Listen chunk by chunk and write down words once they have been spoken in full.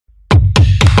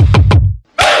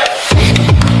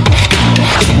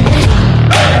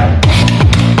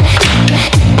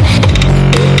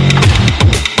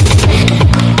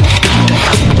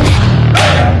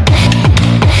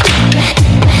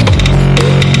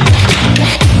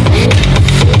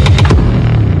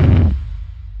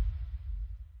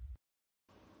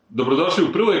Dobrodošli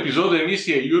u prvu epizodu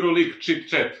emisije Euroleague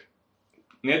Chit,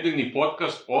 nedeljni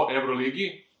podcast o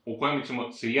Euroligi, u kojem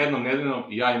ćemo se jednom nedeljnom,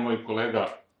 ja i moj kolega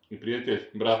i prijatelj,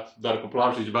 brat Darko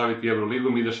Plavšić, baviti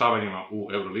Euroligom i dešavanjima u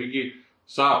Euroligi,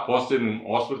 sa posebnim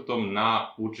osvrtom na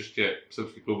učešće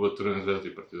srpskih klubova Crvene zvezde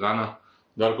i Partizana.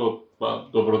 Darko, pa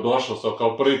dobrodošao sam,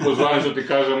 kao prvi pozvan ću ti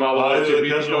kažem, ali ajde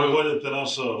da kažemo, bolje te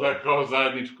našao. Da, kao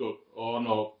zajedničko,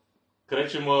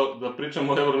 krećemo da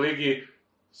pričamo o Euroligi,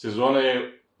 sezona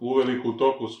je uveliko u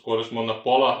toku, skoro smo na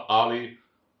pola, ali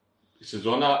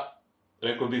sezona,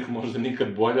 rekao bih, možda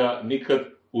nikad bolja, nikad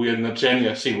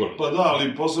ujednačenija, sigurno. Pa da,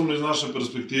 ali posebno iz naše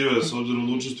perspektive, s obzirom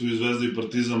da učestvuju i Zvezda i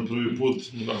Partizan prvi put.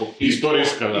 Da,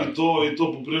 istorijska, da. I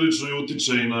to poprilično i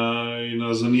utiče i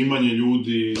na zanimanje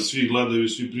ljudi, svi gledaju,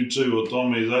 svi pričaju o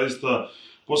tome i zaista,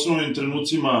 posebno u ovim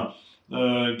trenucima,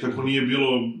 kako nije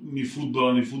bilo ni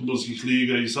fudbala, ni fudbalskih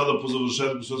liga i sada po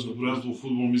završetku svetskog prvenstva u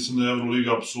fudbalu mislim da je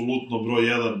Euroliga apsolutno broj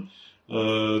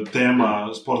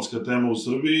 1 sportska tema u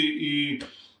Srbiji i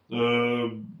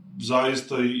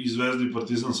zaista i Zvezda i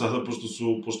Partizan sada,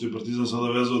 pošto je Partizan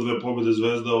sada vezao 2 pobede,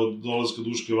 Zvezda od dolaska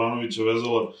Duška Ivanovića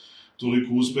vezala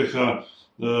toliko uspeha,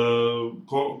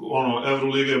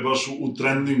 Euroliga je baš u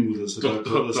trendingu, da se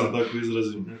tako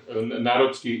izrazim.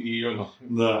 Narodski i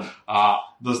Da,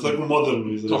 da se tako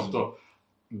moderno izrazim.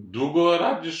 Dugo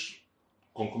radiš,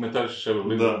 komentarišeš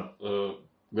Euroligu. Da.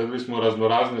 Gledali smo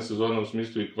raznorazne sezone u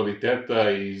smislu i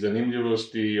kvaliteta i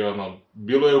zanimljivosti i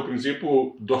bilo je u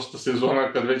principu dosta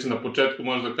sezona kad već na početku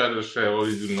možda kažeš evo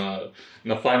idu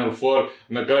na Final Four,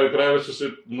 na kraju krajeva su se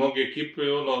mnoge ekipe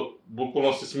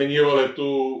bukvalno se smenjivale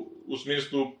tu u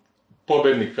smislu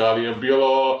pobednika, ali je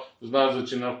bilo, znaš da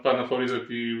će na Final Four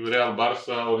igrati Real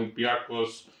Barsa,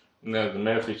 Olimpijakos, ne znam,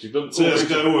 Mefić i to...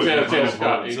 CSKA je uvek.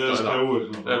 CSKA je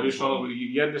uvek.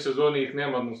 Jedne sezone ih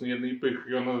nema, odnosno jedne i ipak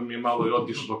mi je malo i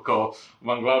otišlo kao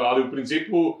van glave, ali u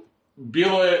principu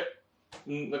bilo je,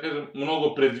 da kažem,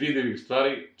 mnogo predvidivih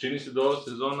stvari. Čini se da ova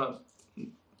sezona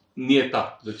nije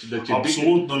ta.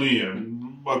 Apsolutno nije.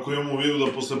 Ako imamo u vidu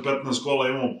da posle 15 kola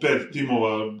imamo 5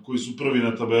 timova koji su prvi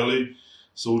na tabeli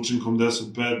sa učinkom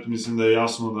 10-5, mislim da je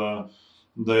jasno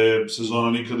da je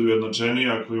sezona nikad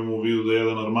ujednačenija, ako imamo u vidu da je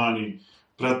jedan Armani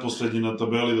pretposlednji na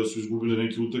tabeli, da su izgubili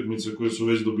neke utakmice koje su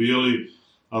već dobijali,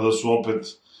 a da su opet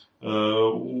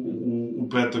u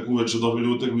petak uveče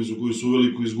dobili utakmicu koju su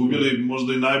uveliko izgubili,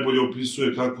 možda i najbolje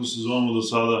opisuje kakvu sezonu do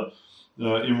sada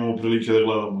imamo prilike da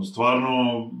gledamo.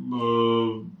 Stvarno,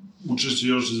 učešće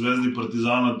još i Zvezde i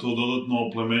Partizana to dodatno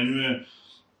oplemenjuje,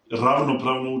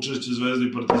 ravnopravno učešće Zvezde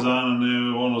i Partizana,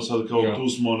 ne sad kao tu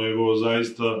smo, nego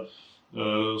zaista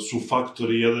su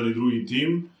faktori jedan i drugi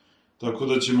tim, tako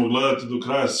da ćemo gledati do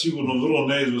kraja sigurno vrlo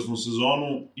neizvesnu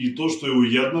sezonu i to što je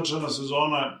ujednačena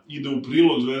sezona ide u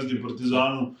prilog Zvezdi i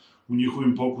Partizanu u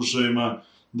njihovim pokušajima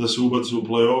da se ubace u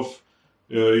play-off.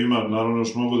 Ima naravno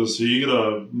još mnogo da se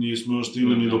igra, nismo još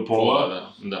stigli ni do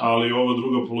pola, ali ova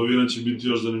druga polovina će biti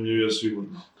još zanimljivija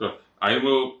sigurno. A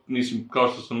evo, kao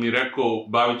što sam i rekao,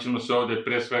 bavit ćemo se ovde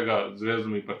pre svega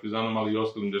Zvezdom i Partizanom, ali i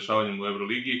ostalim dešavanjem u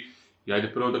Euroligi. I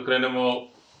ajde prvo da krenemo,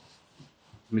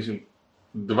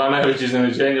 dva najveće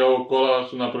iznenađenja ovog kola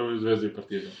su napravili Zvezda i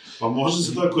Partizan. Pa može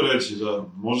se tako reći, da.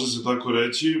 Može se tako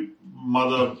reći,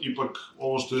 mada ipak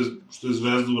ovo što je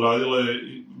Zvezda uradila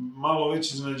je malo veće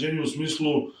iznenađenje u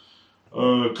smislu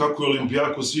kako je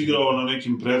Olimpijakos igrao na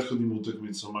nekim prethodnim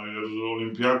utakmicama, jer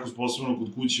Olimpijakos posebno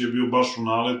kod kuće je bio baš u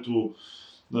naletu,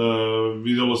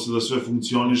 videlo se da sve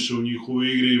funkcioniše u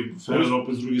njihovoj igri, Fener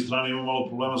opet s druge strane ima malo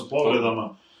problema s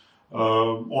povredama.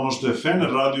 Ono što je Fener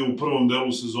radio u prvom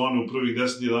delu sezone, u prvih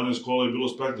 10-11 kola je bilo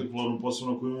spektakularno,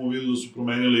 posebno ako imamo u vidu da su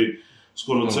promenili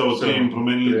skoro ceo tim,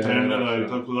 promenili trenera i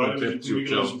tako dalje, međutim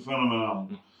igrali su fenomenalno.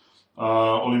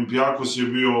 Olimpijakos je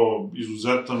bio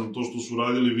izuzetan, to što su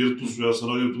radili Virtusu, ja sam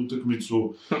radio tu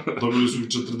utakmicu, dobili su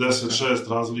 46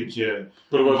 razlike.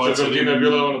 Prva četvrtina je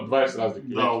bila 20 razlike.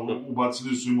 Da,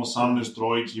 ubacili su im 18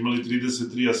 trojki, imali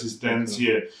 33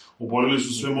 asistencije, oborili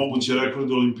su sve moguće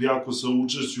rekorde Olimpijakosa u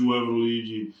učešću u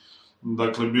Euroligi.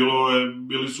 Dakle,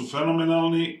 bili su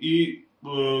fenomenalni i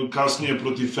kasnije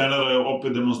protiv Fenera je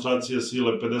opet demonstracija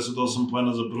sile, 58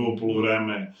 poena za prvo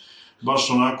poluvreme. Baš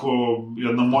onako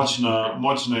jedna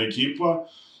moćna ekipa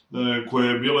koja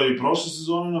je bila i prošle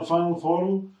sezone na Final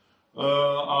Fouru,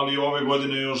 ali ove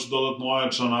godine još dodatno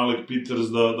ojačan Alec Peters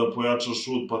da pojača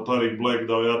šut, pa Tarik Black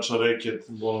da ojača reket,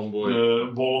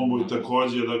 Bolomboy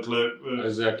takođe, dakle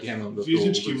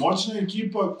fizički moćna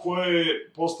ekipa koja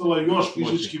je postala još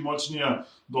fizički moćnija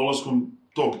dolaskom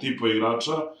tog tipa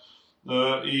igrača.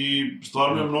 I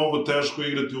stvarno je mnogo teško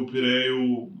igrati u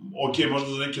Pireju, možda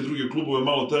za neke druge klubove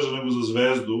malo teže nego za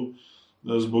Zvezdu,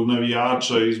 zbog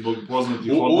navijača i zbog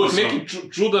poznatih odnosa. Uvek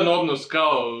neki čudan odnos,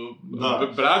 kao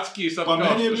bratski, sad pa kao...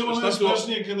 Pa meni je bilo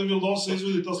najsmešnije kada Vildosa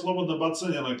izvodi ta slobodna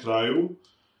bacanja na kraju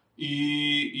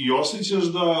i osjećaš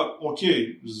da,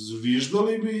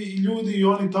 zviždali bi i ljudi i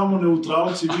oni tamo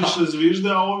neutralci više zvižde,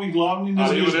 a ovi glavni ne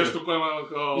zvižde. Ali ima nešto koje ima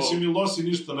kao... Mislim, Vildosi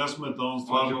ništa ne smeta, on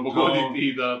stvarno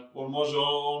on može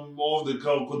ovde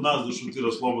kao kod nas da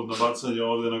šutira slobodna bacanja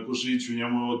ovde na košiću,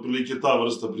 njemu je otprilike ta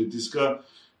vrsta pritiska.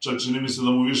 Čak čini mi se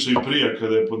da mu više i prija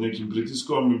kada je pod nekim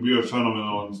pritiskom i bio je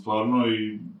fenomenalan stvarno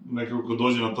i nekako kad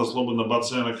dođe na ta slobodna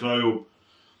bacanja na kraju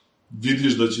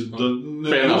vidiš da će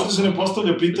uopšte se ne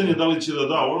postavlja pitanje da li će da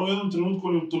da. Ono u jednom trenutku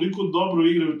on je u toliko dobro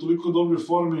igre, u toliko dobroj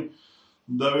formi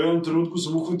da u jednom trenutku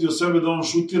sam uhvatio sebe da on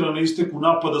šutira na isteku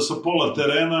napada sa pola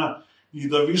terena i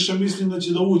da više mislim da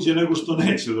će da uđe nego što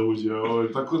neće da uđe.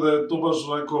 Tako da je to baš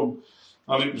onako...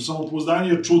 Ali samopouzdanje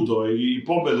je čudo i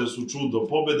pobede su čudo.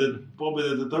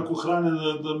 Pobede te tako hrane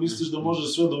da misliš da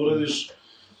možeš sve da uradiš.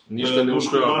 Ništa ne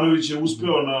uspeo. Ivanović je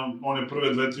uspeo na one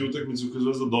prve 2-3 utakmice koje je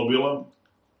Zvezda dobila.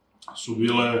 Su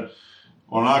bile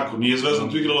onako, nije Zvezda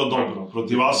tu igrala dobro.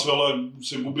 Protiv Asvela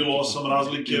se gubilo 8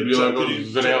 razlike,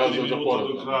 4 minuta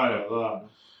do kraja. Da.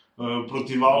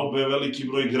 Protiv Albe veliki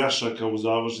broj grešaka u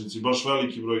završnici, baš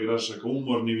veliki broj grešaka.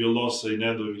 Umorni Vildosa i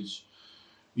Nedović.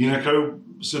 I na kraju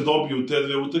se dobiju te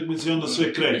dve utakmice i onda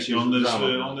sve kreće, onda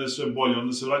je sve bolje.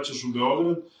 Onda se vraćaš u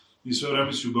Beograd i sve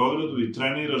vreme si u Beogradu i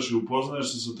treniraš i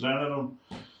upoznaješ se sa trenerom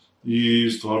i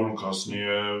stvarno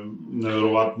kasnije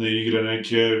neverovatne igre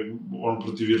neke, on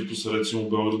protiv Virtusa recimo u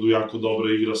Beogradu jako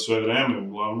dobra igra sve vreme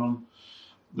uglavnom.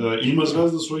 Ima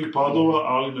Zvezda svojih padova,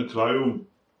 ali na kraju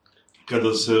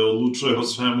kada se odlučuje o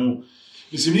svemu,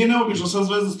 mislim, nije neobično, sad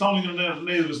Zvezda stalno igra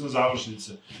neizvesne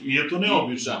završnice. I je to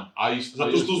neobično.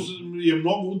 Zato što je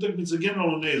mnogo utakmica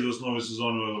generalno neizvesno ove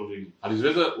sezone u Euroligi. Ali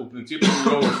Zvezda u principu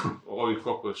ovih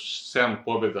 7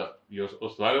 pobjeda je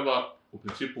ostvarila, u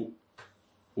principu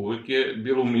uvijek je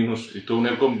bilo u minusu. I to u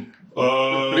nekom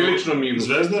priličnom minusu.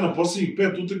 Zvezda je na posljednjih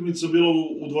 5 utakmica bila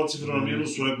u dvocifrenom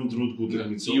minusu u nekom trenutku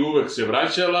utakmica. I uvek se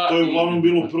vraćala. To je uglavnom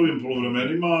bilo u prvim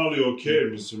polovremenima, ali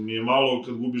mislim, nije malo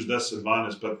kad gubiš 10,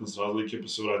 12, 15 razlike pa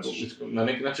se vraćaš. Na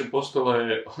neki način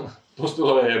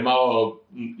postalo je malo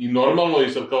i normalno i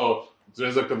sad kao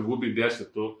Zvezda kad gubi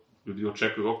 10, to ljudi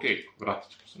očekuju,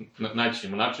 vratit ćemo se, naći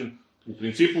ćemo način. U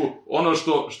principu, ono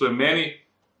što je meni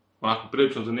onako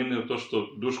prilično zanimljivo, to što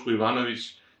Duško Ivanović,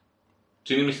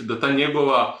 čini mi se da ta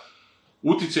njegova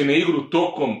uticaj na igru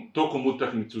tokom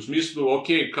utakmice, u smislu,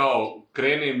 kao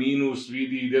krene minus,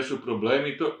 vidi gde su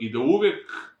problemi i da uvek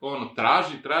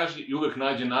traži i uvek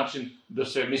nađe način da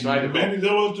se, Meni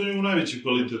deluje to njegov najveći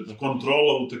kvalitet,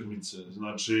 kontrola utakmice,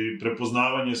 znači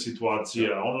prepoznavanje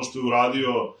situacija, ono što je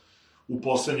uradio u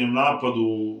poslednjem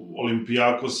napadu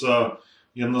Olimpijakosa,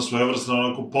 jedna svojevrsna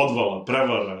onako podvala,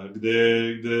 prevara, gde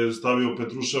je stavio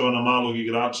Petruševa na malog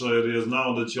igrača jer je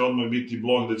znao da će odmah biti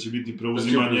blok, da će biti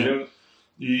preuzimanje.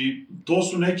 I to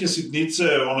su neke sitnice,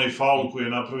 onaj faul koji je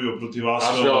napravio protiv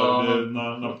Asvela,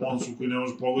 na Poncu koji ne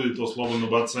može pogoditi to slobodno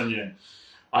bacanje.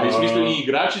 Ali smislu i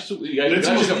igrači su...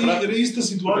 Recimo, ista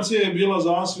situacija je bila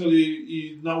za Asvel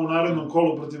i u narednom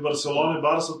kolu protiv Barcelone.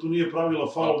 Barsa tu nije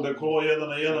pravila faul, da je kolo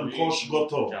 1-1, koš,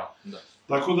 gotovo.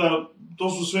 Tako da, to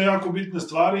su sve jako bitne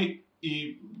stvari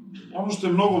i ono što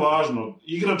je mnogo važno,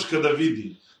 igrač kada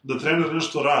vidi da trener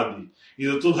nešto radi i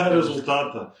da to daje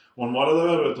rezultata, on mora da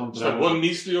veruje tom treneru. Šta on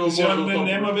mislio...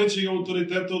 Nema većeg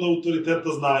autoriteta od autoriteta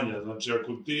znanja. Znači,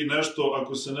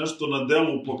 ako se nešto na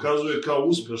delu pokazuje kao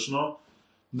uspešno,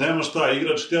 nema šta,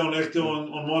 igrač hteo, ne hteo,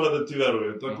 on mora da ti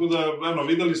veruje. Tako da,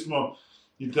 videli smo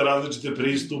i te različite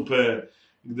pristupe,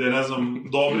 gde, ne znam,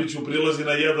 Dobriću prilazi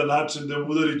na jedan način da mu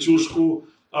udari ćušku,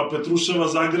 a Petruševa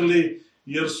zagrli,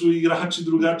 jer su igrači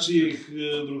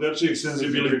drugačijeg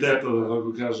senzibiliteta, da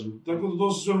tako kažem. Tako da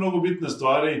to su sve mnogo bitne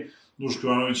stvari. Duško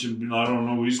Ivanović je naravno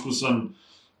mnogo iskusan.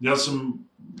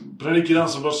 Pre neki dan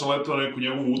sam baš letao neku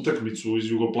njegovu utakmicu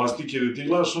iz Jugoplastike, gde ti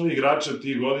gledaš oni igrače,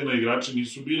 tih godina igrači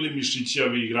nisu bili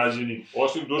mišićavi i građani.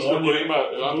 Osim Duška koji ima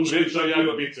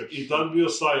jak biceps. I tad bio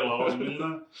sajla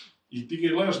ozbiljna. I ti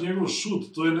ga gledaš njegov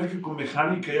šut, to je nekako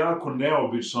mehanika jako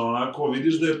neobična, onako,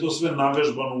 vidiš da je to sve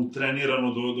navežbano,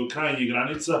 utrenirano do krajnjih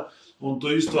granica, on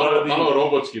to isto radi... Malo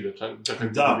robotski da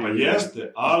čak... Da, pa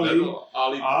jeste,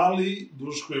 ali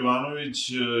Duško Ivanović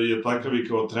je takav i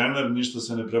kao trener, ništa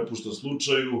se ne prepušta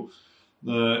slučaju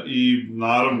i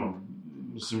naravno,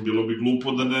 mislim, bilo bi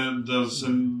glupo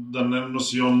da ne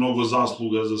nosi on mnogo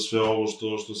zasluga za sve ovo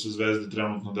što se Zvezdi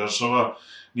trenutno dešava.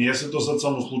 Nije se to sad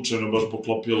samo slučajno baš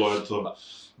poklopilo, eto.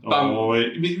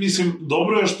 Mislim,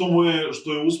 dobro je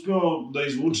što je uspeo da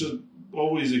izvuče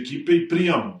ovo iz ekipe i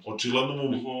prijamo.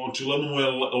 Očigledno mu je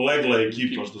legla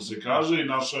ekipa, što se kaže, i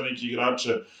našao je neki igrače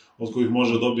od kojih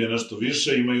može dobije nešto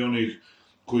više. Ima i onih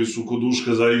koji su kod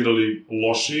Duška zaigrali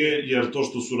lošije, jer to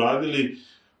što su radili,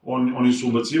 oni su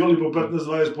ubacivali po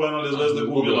 15-20 pojena, ali je Zvezda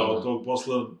gubila od tog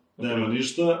posla, nema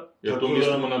ništa. Jer to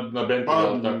mislimo na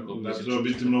Bentilu, tako? Ne treba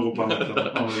biti mnogo pametan,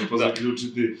 pa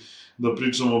zaključiti da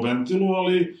pričamo o Bentilu,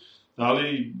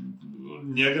 ali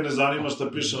njega ne zanima šta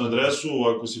piše na dresu,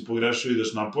 ako si pogrešio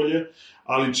ideš napolje,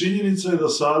 ali činjenica je da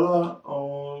sada,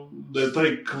 da je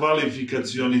taj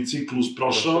kvalifikacioni ciklus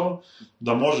prošao,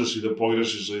 da možeš i da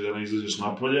pogrešiš i da ne izađeš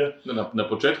napolje. Na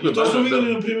početku... I to smo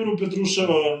videli, na primjeru,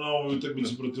 Petruševa na ovoj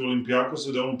utakmici protiv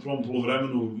Olimpijakosa, da je on u prvom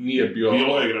poluvremenu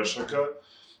bilo je grešaka,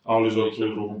 ali zato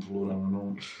u drugom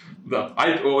poluvremenu. Da,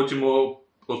 ajde, hoćemo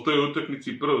o toj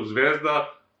utakmici prvo Zvezda,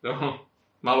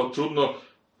 malo čudno,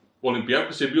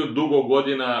 Olimpijakos je bio dugo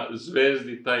godina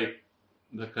Zvezdi taj,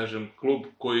 da kažem, klub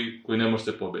koji ne može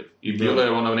se pobediti. I bilo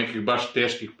je nekih baš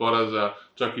teških poraza,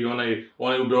 čak i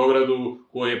onaj u Beogradu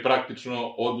koji je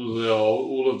praktično oduzeo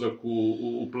ulazak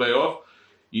u play-off.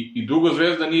 I dugo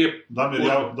Zvezda nije...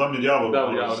 Damir Javor.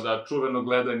 Da, čuveno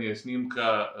gledanje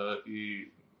snimka i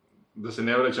da se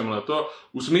ne vraćamo na to.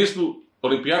 U smislu,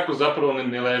 Olimpijakos zapravo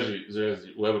ne leži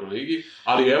Zvezdi u Euroligi,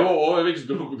 ali evo, ovo je već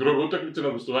druga utakmica na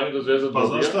gostovanju da Zvezda dobija. Pa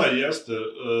znaš šta, jeste.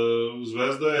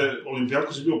 Zvezda je,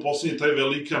 Olimpijakos je bio poslednji taj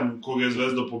velikan koga je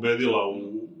Zvezda pobedila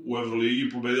u Euroligi,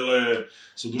 pobedila je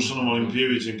sa Dušanom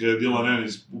Olimpijevićem kada je Dylan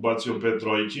Ennis ubacio 5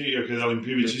 trojki, i kada je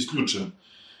Olimpijević isključen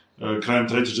krajem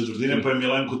treće četvrtine, pa je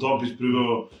Milenko Topić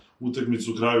priveo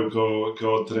utakmicu u kraju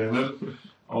kao trener.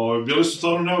 Bile su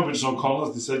stvarno neobične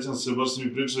okolnosti, sećam se, baš sam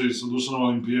i pričao i sa Dušanom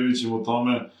Olimpijevićem o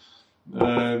tome,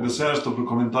 da se nešto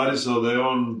prokomentarisao, da je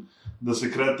on, da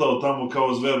se kretao tamo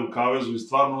kao zver u kavezu i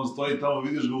stvarno on stoji tamo,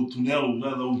 vidiš ga u tunelu,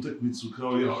 gleda utakmicu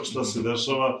kao šta se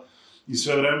dešava, i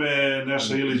sve vreme je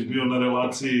Neša Ilić bio na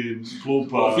relaciji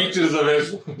klupa. Ofičer za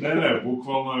vezu. Ne,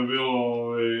 bukvalno je bilo,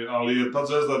 ali je ta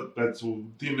Zvezda, u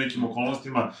tim nekim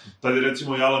okolnostima, tad je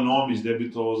recimo Jalen Omić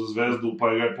debitovao za Zvezdu,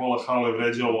 pa ga je pola hale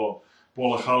vređalo,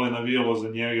 pola hale navijalo za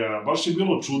njega, baš je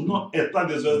bilo čudno, tad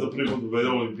je Zvezda prvi put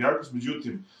pobedila Olimpijakos,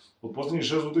 međutim, od poslednjih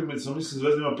 6 utakmica, mislim,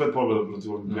 Zvezda ima 5 pobjeda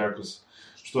protiv Olimpijakosa,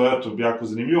 što je, jako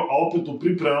zanimljivo, a opet u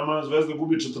pripremama Zvezda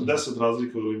gubi 40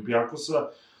 razlika od Olimpijakosa,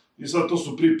 i sad to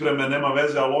su pripreme, nema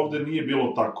veze, ali ovde nije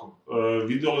bilo tako.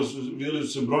 Videli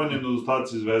su se brojni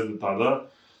nedostaci Zvezde tada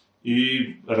i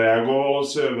reagovalo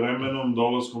se vremenom,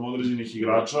 dolaskom određenih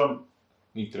igrača,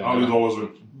 ali dolazak,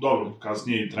 dobro,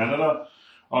 kasnije i trenera,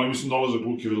 ali mislim dolazak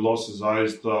Luke Vildose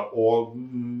zaista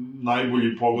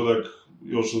najbolji pogodak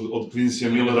još od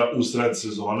Quincyja Millera u sred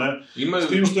sezone. S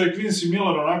tim što je Quincy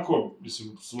Miller onako, mislim,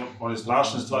 on je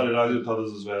strašne stvari radio tada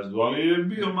za Zvezdu, ali je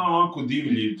bio malo onako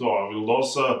divlji i to, a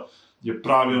Vildosa je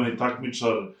pravi onaj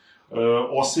takmičar,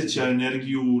 osjeća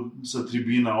energiju sa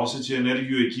tribina, osjeća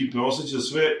energiju ekipe, osjeća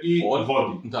sve i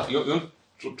vodi. Da, i on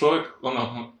čovek,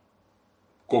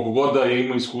 koliko god da je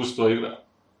imao iskustvo igra,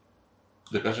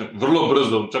 da kažem, vrlo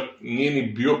brzo, čak nije ni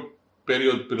bio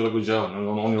period prilagođavanja.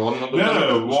 On je odmah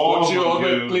uskočio,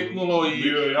 odmah je kliknulo i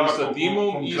sa timom. Bio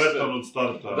je jako konkretan od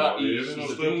starta. Da, i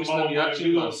sa timom i sa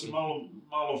navijačima.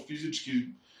 Malo fizički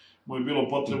mu je bilo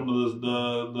potrebno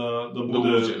da bude,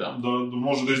 da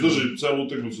može da izdrži celu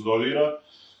utakmicu da odigra,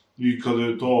 i kada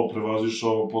je to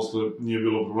prevazišao, posle nije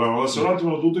bilo problema. Da se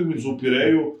vratimo na utakmicu u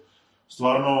Pireju,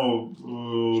 stvarno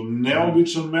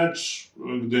neobičan meč,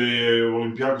 gde je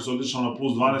Olimpijakos odišao na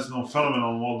plus 12, jednom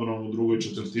fenomenalnom odbranom u drugoj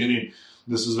četvrtini,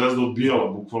 gde se Zvezda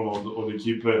odbijala bukvalno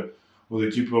od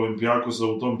ekipe Olimpijakosa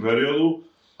u tom periodu.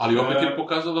 Ali opet je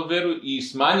pokazala veru i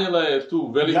smanjila je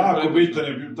tu veliku... Jako bitan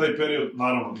je taj period,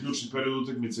 naravno, ključni period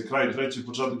utakmice, kraj treće,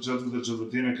 početak četvrte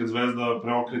četvrtine, kad Zvezda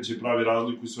preokreće, pravi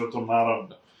razliku i sve to naravno.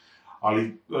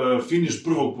 Ali finiš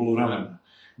prvog poluvremena,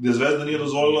 gde Zvezda nije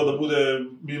dozvolila da bude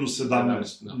minus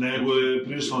 17, nego je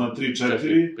prišla na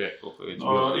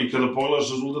 3-4, i kada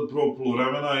pogledaš rezultat prvog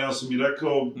poluvremena, ja sam i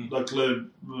rekao, dakle,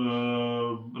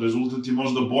 rezultat je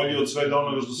možda bolji od svega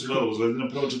onoga što se gledalo. Zvezdina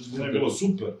prva četvrtina je bila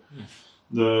super.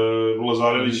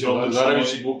 Lazarević je odlično.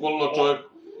 Lazarević je bukvalno čovjek...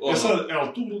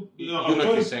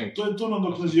 To je to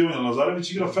nadoknađivanje.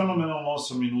 Lazarević igra fenomenalno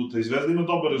 8 minuta i Zvezda ima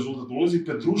dobar rezultat. Ulazi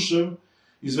Petrušev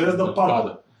i Zvezda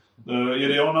pada.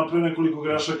 Jer je on napravio nekoliko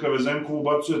grešaka, Vezenkov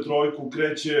ubacuje trojku,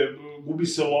 kreće, gubi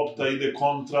se lopta, ide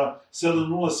kontra,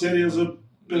 7-0 serija za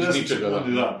 50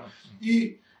 sekundi, da.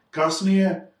 I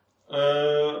kasnije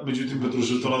Međutim,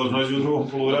 Petrušev to nadoknađuje u drugom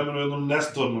polovremenu jednom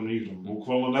nestvarnom igrom.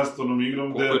 Bukvalno nestvarnom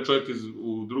igrom gde... Koliko je čovjek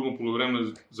u drugom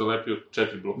polovremenu zalepio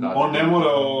 4 blokade? On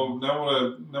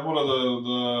ne mora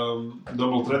da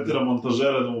maltretira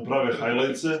montažera da mu prave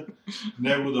highlightse,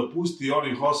 nego da pusti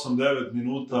onih 8-9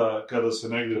 minuta kada se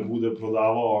negde bude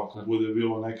prodavao, ako bude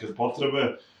bilo neke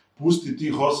potrebe, pusti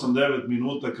tih 8-9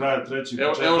 minuta kraja trećeg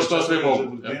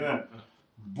četvrtine,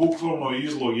 bukvalno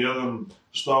izlog jedan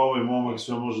šta ovaj momak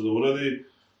sve može da uradi.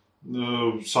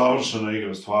 Savršena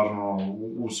igra, stvarno,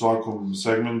 u svakom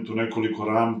segmentu, nekoliko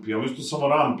rampi, ali isto samo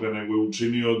rampe, nego je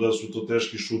učinio da su to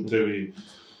teški šutevi.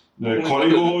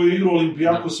 Korigovao je igru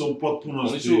Olimpijakosa u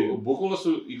potpunosti. Bukvalno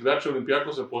su igrači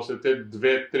Olimpijakosa posle te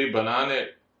 2-3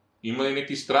 banane imali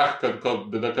neki strah, kao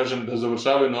da kažem, da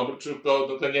završavaju na obrču,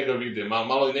 kao da njega vide.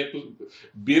 Malo i neko...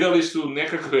 Birali su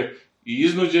nekakve i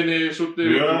iznuđene šutevi,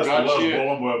 drugačije. Jeste,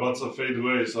 Bolomboja baca fade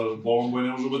away, sad Bolomboja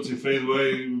ne može baci fade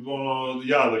away,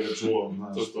 ja da ga čuvam,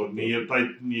 znaš, to nije taj,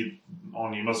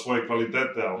 on ima svoje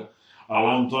kvalitete, ali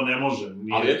on to ne može,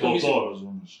 nije to,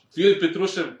 razumeš. Filip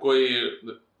Petrušev, koji,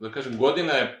 da kažem,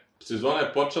 sezona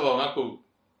je počela onako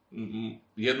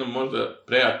jednom možda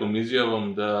prejakom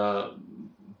izjavom da,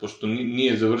 pošto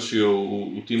nije završio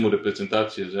u timu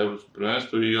reprezentacije za evropsko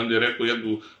prvenstvo, i onda je rekao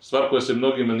jednu stvar koja se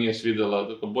mnogima nije svidela,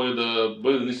 dakle, bolje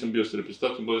da nisam bio sa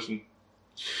reprezentacijom,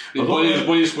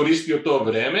 bolje iskoristio to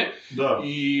vreme. Da.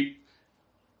 I,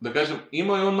 da kažem,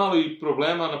 imao je on malo i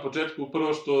problema na početku,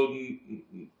 prvo što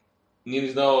nije ni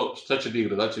znao šta će da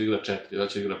igra, da će da igra 4, da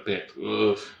će da igra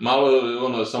 5.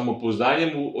 Malo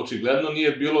samopouzdanje mu očigledno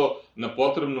nije bilo na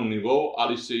potrebnom nivou,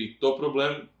 ali se i to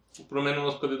problem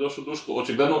promenilo kada je došao Duško.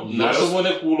 Očigledno našao mu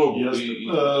neku ulogu.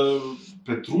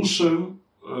 Petrušev,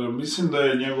 mislim da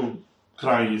je njegov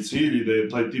krajnji cilj i da je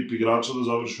taj tip igrača da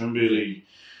završi u NBA ligi.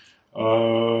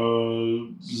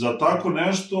 Za tako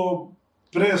nešto,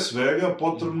 pre svega,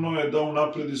 potrebno je da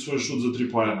unapredi svoj šut za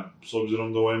 3 poena. S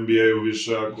obzirom da u NBA-u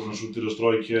više, ako našutiraš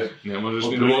trojke... Ne možeš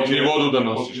ni vodu da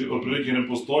nosiš. Otprilike ne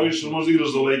postojiš, ali možda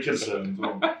igraš za Lakers-e.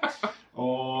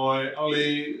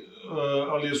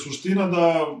 Ali je suština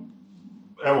da,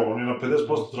 evo, on je na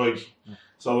 50% trojki.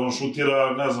 Sad on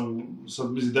šutira, ne znam,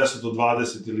 sad misli 10 od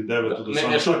 20 ili 9 od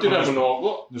 18. Ne šutira mnogo.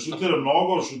 Ne šutira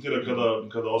mnogo, šutira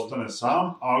kada ostane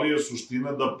sam, ali je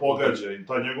suština da pogađa. I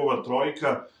ta njegova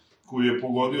trojka koju je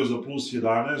pogodio za plus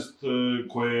 11,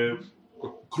 koja je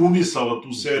krunisala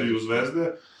tu seriju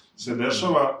Zvezde, se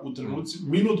dešava u trenuci,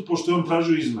 minut pošto je on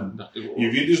tražio izmen. I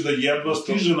vidiš da jedva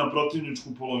stiže na protivničku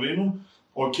polovinu.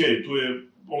 Ok, tu je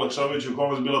olakšavajuća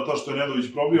okolnost bila ta što je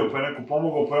Nedović probio, pa je neko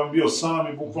pomogao, pa je on bio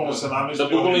sam i bukvalno se namestio.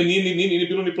 Da, bukvalno nije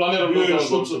bilo ni planirano. Bio je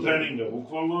šut sa treninga,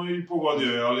 bukvalno, i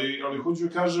pogodio je, ali hoću da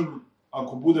kažem,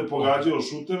 ako bude pogađao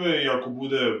šuteve i ako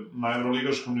bude na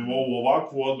evroligaškom nivou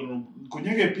ovakvu odbranu, kod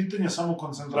njega je pitanje samo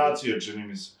koncentracije, čini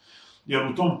mi se. Jer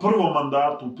u tom prvom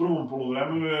mandatu, u prvom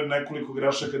poluvremenu je nekoliko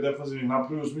grešaka defanzivnih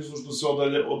napravio u smislu što se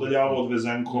odaljavao od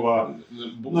Vezenkova.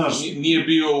 Nije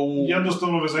bio u...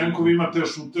 Jednostavno, Vezenkov ima te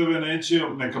šuteve,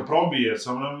 neka probije,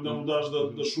 samo nemoj da mu daš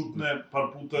da šutne par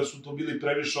puta, su to bili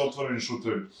previše otvoreni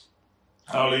šutevi.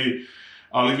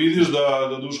 Ali vidiš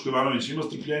da Duško Ivanović ima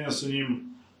strpljenja sa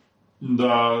njim,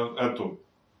 da, eto,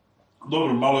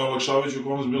 dobro, malo je olakšavajuća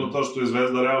okolnost bilo ta što je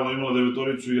Zvezda realno imala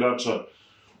 9 igrača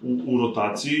u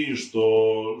rotaciji,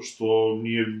 što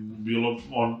nije bilo,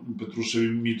 Petrušev i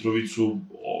Mitrović su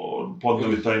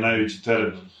podneli taj najveći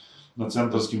teret na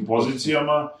centarskim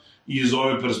pozicijama, i iz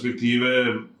ove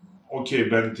perspektive, ok,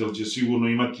 Bentil će sigurno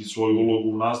imati svoju ulogu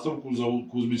u nastavku, za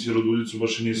Kuzmić i Raduljicu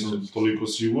baš i nisam toliko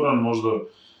siguran,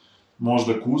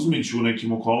 možda Kuzmić u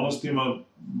nekim okolnostima,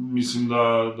 mislim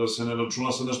da se ne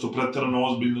računa sad nešto preterano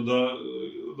ozbiljno da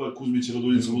Kuzmić i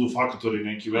Raduljica budu faktori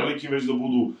neki veliki, već da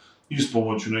budu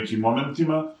ispomoć u nekim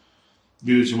momentima.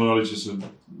 Vidjet ćemo da li će se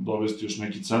dovesti još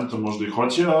neki centar, možda i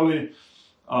hoće,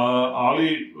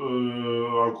 ali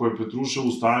ako je Petrušev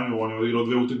u stanju, on je odigrao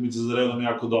 2 utakmice za redom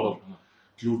jako dobro.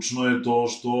 Ključno je to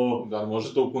što... Da li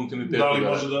može to u kontinuitetu?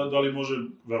 Da li može,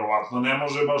 verovatno ne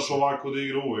može baš ovako da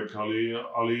igra uvek,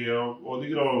 ali je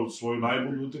odigrao svoju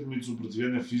najbolju utakmicu protiv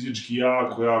jedne fizički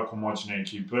jako moćne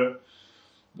ekipe.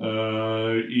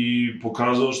 I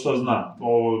pokazao šta zna.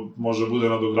 Ovo može bude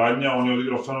nadogradnja, on je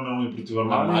odigrao fenomenalno i protiv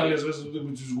Armanija, ali je Zvezda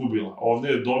utakmicu izgubila. Ovde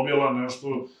je dobila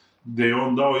nešto gde je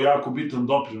on dao jako bitan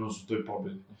doprinos u toj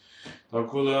pobedi.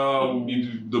 Tako da... I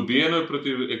dobijeno je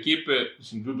protiv ekipe,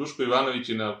 mislim, Duško Ivanović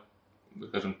je na, da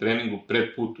kažem, treningu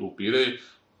pred put u Pirej,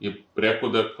 je rekao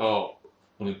da kao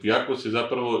Olimpijakos je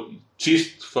zapravo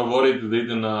čist favorit da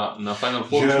ide na Final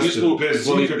Four u smislu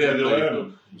kvaliteta.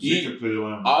 Ikakve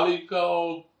dileme. Ali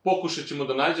kao pokušat ćemo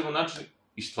da nađemo način,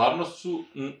 i stvarno su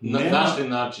našli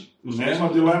način. Nema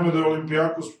dileme da je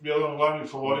Olimpijakos jedan od glavnih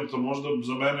favorita, možda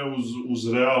za mene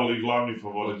uz Real i glavni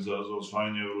favorit za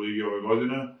osvajanje Eurolige ove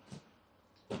godine.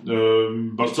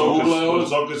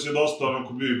 Barcokas je dosta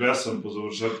onako bio i besan po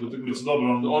završetku utakmice, dobro,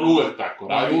 on uvek tako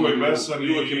radi, uvek besan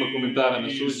i uvek ima komentara na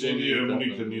suđenje. I sudije mu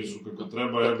nikad nisu kako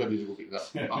treba. Kad izgubi, da.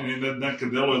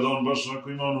 Nekad deluje da on baš onako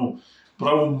ima onu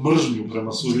pravu mržnju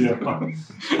prema sudijama,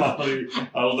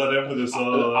 ali da ne bude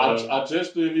sada... A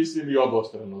često je, mislim, i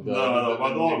obostrano. Da, pa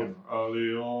dobro,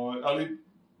 ali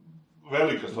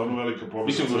velika, stvarno velika pobjeda.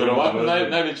 Mislim, verovatno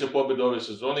najveća pobjeda ove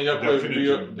sezone, iako je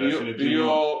bio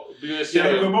je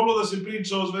serija. Iako je moglo da se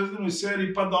priča o Zvezdinoj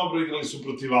seriji, pa dobro, igrali su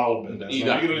protiv Albe,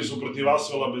 igrali su protiv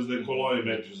Asvela bez da je Koloji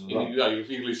meću za da.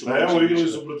 Igrali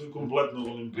su protiv kompletnog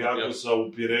Olimpijakosa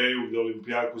u Pireju, gde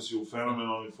Olimpijakos je u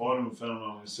fenomenalnoj formi, u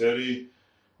fenomenalnoj seriji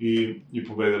i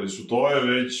pobedili su. To je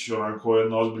već onako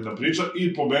jedna ozbiljna priča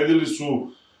i pobedili su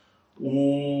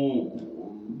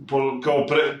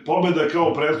pobeda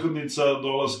kao prethodnica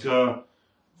dolaska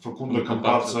Fakunda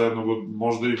Campazza, jednog od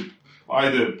možda i,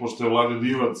 ajde, pošto je Vlade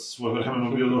Divac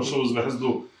svojevremeno bio došao u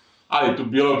Zvezdu. Ali tu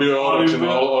bio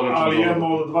oročeno. Ali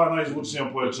jedno od dva najzvučnija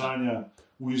pojačanja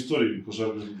u istoriji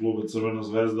košarkaškog kluba Crvena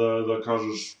zvezda, da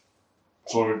kažeš,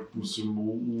 čovjek, mislim,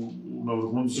 na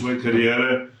vrhuncu svoje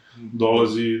karijere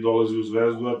dolazi u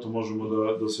Zvezdu, eto možemo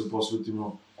da se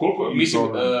posvetimo. Koliko, mislim,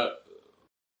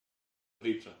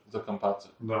 priča za Campazza.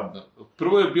 Da.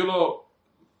 Prvo je bilo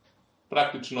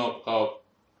praktično kao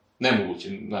nemoguće,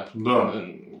 znači,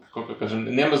 kako kažem,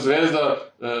 nema Zvezda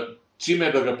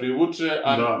čime da ga privuče,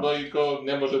 a i kao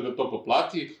ne može da to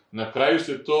poplati. Na kraju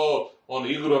se to,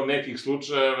 igrom nekih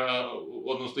slučajeva,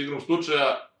 odnosno igrom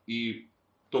slučaja i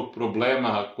tog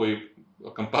problema koji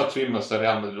Campazzo ima sa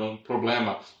Real Madridom,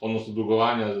 problema, odnosno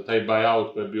dugovanja za taj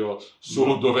buyout koji je bio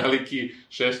suludo veliki,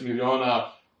 6 miliona,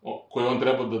 koje on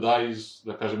treba da da iz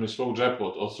svog džepa,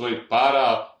 od svojih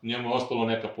para, njemu je ostalo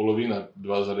neka polovina,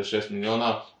 2,6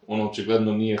 miliona, on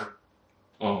očigledno nije,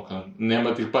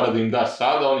 nema tih para da im da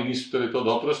sada, oni nisu hteli to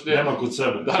da oproste. Nema kod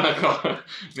sebe.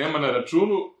 Nema na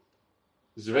računu,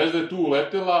 Zvezda je tu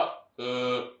uletela,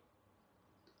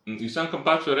 i sam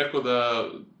Campazzo je rekao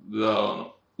da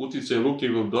uticaj Luke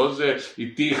Vildoze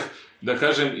i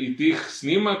tih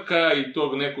snimaka i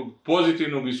tog nekog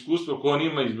pozitivnog iskustva koje on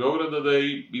ima iz Beograda, da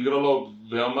je igralo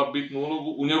veoma bitnu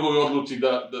ulogu u njegovoj odluci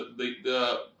da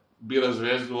bira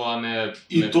Zvezdu, a ne...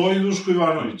 I to i Duško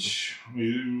Ivanović,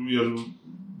 jer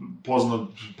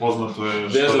poznato je...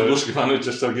 Veza Duško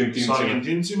Ivanovića sa Argentincima. Sa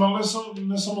Argentincima, ali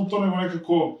ne samo to, nego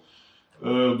nekako...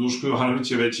 Duško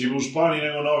Ivanović je već ima u Španiji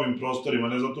nego na ovim prostorima,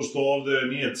 ne zato što ovde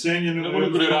nije cenjen, nego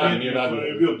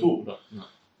je bio tu.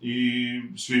 I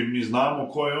svi mi znamo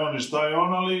ko je on i šta je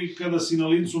on, ali kada si na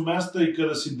licu mesta i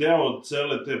kada si deo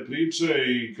cele te priče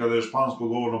i kada je špansko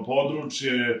govorno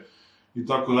područje i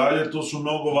tako dalje, to su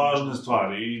mnogo važne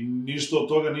stvari i ništa od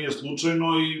toga nije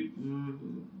slučajno i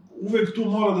uvek tu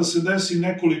mora da se desi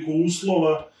nekoliko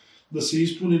uslova da se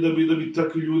ispuni da bi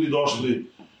takvi ljudi došli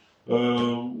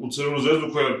u Crvenu zvezdu,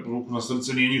 koja, ruku na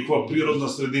srce, nije njihova prirodna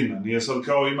sredina. Nije sad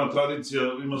kao ima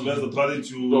Zvezda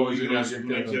tradiciju, igrali su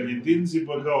neki Argentinci,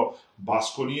 pa kao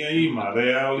Baskonija ima,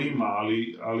 Real ima,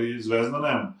 ali Zvezda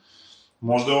nema.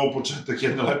 Možda je ovo početak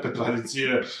jedne lepe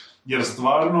tradicije, jer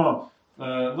stvarno,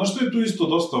 znaš što je tu isto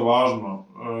dosta važno,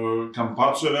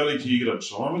 Campazzo je veliki igrač,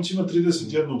 on već ima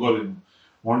 31 godinu.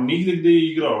 On nigde gde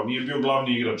je igrao, nije bio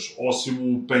glavni igrač, osim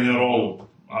u Peñarolu,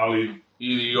 ali...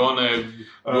 Ili one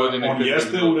godine... On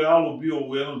jeste u Realu bio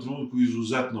u jednom trenutku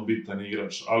izuzetno bitan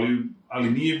igrač, ali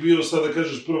nije bio, sad da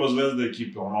kažeš, prva zvezda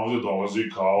ekipe. On ovde dolazi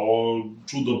kao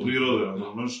čudo prirode,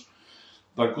 razumeš?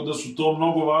 Tako da su to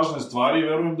mnogo važne stvari i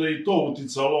verujem da je i to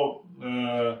uticalo.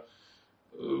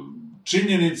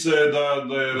 Činjenica je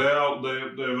da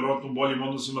je verovatno u boljim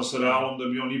odnosima sa Realom, da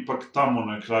bi on ipak tamo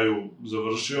na kraju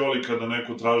završio, ali kada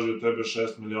neko traži od tebe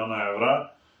 6 miliona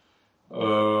evra,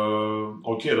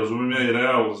 ok, razumijem ja i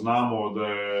Real, znamo da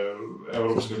je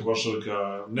evropska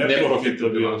košarka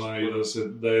neprofitabilna i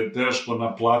da je teško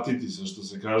naplatiti se, što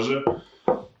se kaže.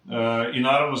 I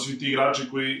naravno svi ti igrači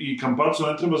koji, i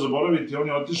Campazzo ne treba zaboraviti, on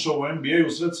je otišao u NBA u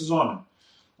sred sezone.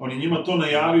 On je njima to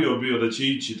najavio bio da će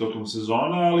ići tokom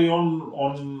sezone, ali on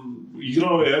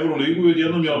igrao je Euroligu i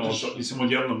odjednom je otišao, mislim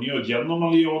nije odjednom,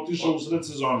 ali je otišao u sred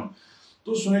sezone.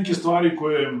 To su neke stvari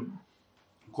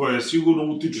koje sigurno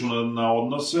utiču na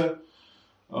odnose.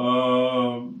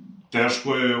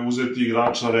 Teško je uzeti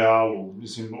igrača Realu.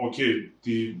 Mislim, okej,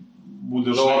 ti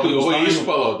budeš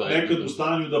nekad u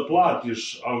stanju da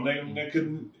platiš, ali nekad,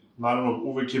 naravno,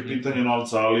 uvek je pitanje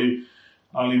novca,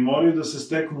 ali moraju da se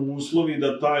steknu uslovi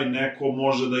da taj neko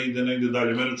može da ide negde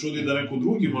dalje. Mene čudi da neko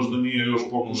drugi možda nije još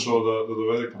pokušao da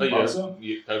dovede Kampaca.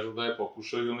 Kažu da je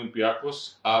pokušao i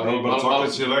Olimpijakos, ali...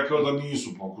 Barcokac je rekao da nisu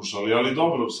pokušali, ali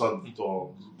dobro, sad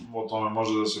to, o tome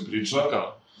može da se priča.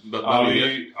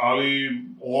 Ali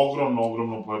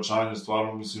ogromno pojačanje,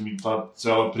 stvarno, mislim, i ta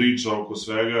cela priča oko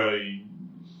svega i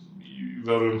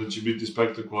verujem da će biti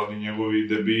spektakularni njegovi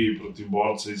debiji protiv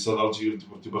borca i sad da li će igrati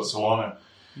protiv Barcelone.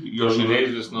 Još je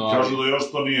neizvesno, ali... Kažu da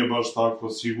još to nije baš tako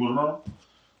sigurno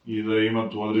i da ima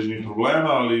tu određenih problema,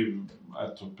 ali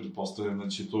eto, pretpostavljam da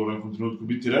će to u nekom trenutku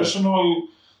biti rešeno, ali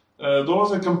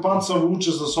dolaze Kampaca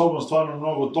vuče za sobom stvarno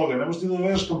mnogo toga. Ne možeš ti da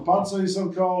dovedeš Kampaca i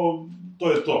sad kao,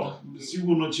 to je to.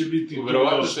 Sigurno će biti tu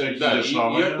još neki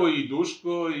dešavanja. Iako i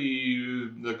Duško i,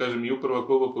 da kažem, i uprava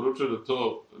kluba poručuje da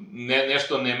to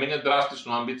nešto ne menja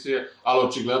drastično ambicije, ali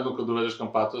očigledno kad dovedeš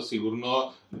Kampaca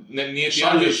sigurno nije ti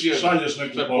ambicija... Šalješ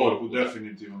neku poruku,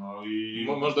 definitivno.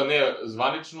 Možda ne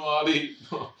zvanično, ali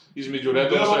između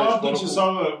redova šalješ poruku. Verovatno će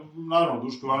sada, naravno,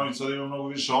 Duško Ivanović sada ima mnogo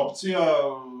više opcija,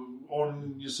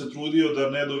 on je se trudio da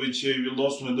Nedovića i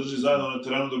Vildosu ne drži zajedno na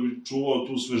terenu da bi čuvao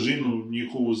tu svežinu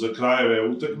njihovu za krajeve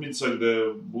utakmica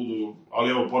gde budu, ali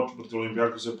evo protiv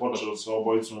Olimpijaka se počeo sa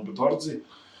obojicom u petorci,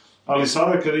 ali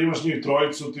sada kada imaš njih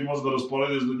trojicu ti možeš da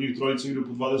rasporediš da njih trojica igra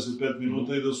po 25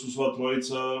 minuta i da su sva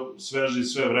trojica sveži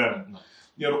sve vreme.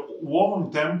 Jer u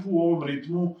ovom tempu, u ovom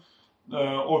ritmu,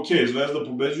 ok, Zvezda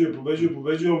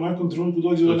pobeđuje, u nekom trenutku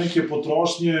dođe do neke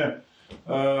potrošnje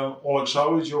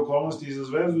olakšavajuće okolnosti i za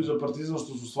Zvezdu i za Partizan,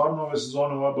 što su stvarno ove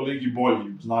sezone u ABA ligi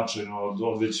bolji, značajno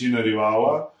od većine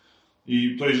rivala.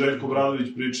 I to je Željko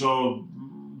Bradović pričao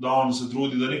da on se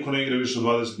trudi da niko ne igra više od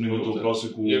 20 minuta u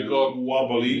proseku u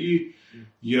ABA ligi,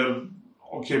 jer,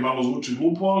 ok, malo zvuči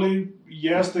glupo, ali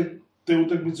jeste, te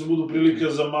utakmice budu prilike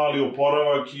za mali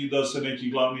oporavak i da se neki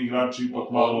glavni igrači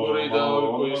ipak malo odmore i da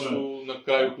ovi koji su na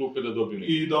kraju klupe da dobiju.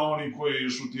 I da oni koji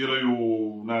šutiraju,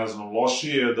 ne znam,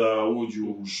 lošije, da uđu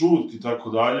u šut i tako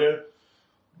dalje.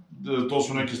 To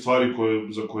su neke stvari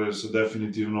za koje se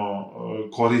definitivno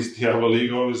koristi ABA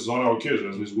liga ove sezone. Ok,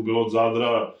 Zvezda izgubila od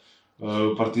Zadra,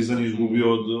 Partizan je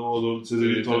izgubio od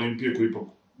Cedevita Olimpije, koji ipak,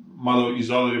 mada i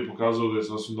Zadar je pokazao da je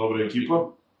sasvim dobra ekipa.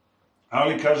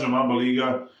 Ali, kažem, ABA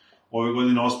liga ove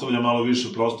godine ostavlja malo više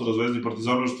prostora Zvezdi i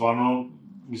Partizanu, jer stvarno,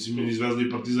 mislim, i Zvezda i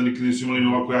Partizan nikad nisu imali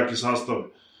ovako jake sastave.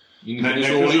 I nikad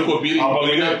nisu ovoliko bili... ABA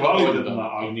liga je kvalitetna,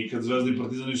 ali nikad Zvezda i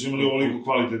Partizan nisu imali ovoliko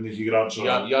kvalitetnih igrača.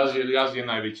 Jaz je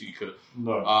najveći igrač.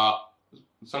 A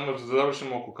samo da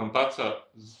završimo oko Kampaca,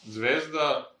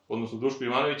 Zvezda, odnosno Duško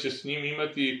Ivanović će s njim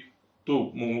imati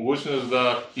tu mogućnost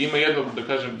da ima jednog, da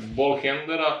kažem, ball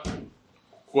handlera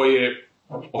koji je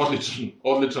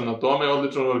odličan na tome,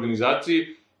 odličan u organizaciji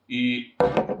i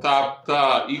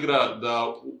ta igra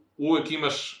da uvek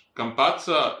imaš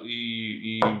Kampaca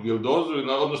i Vildozu,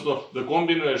 odnosno da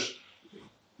kombinuješ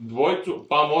dvojicu,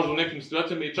 pa možda u nekim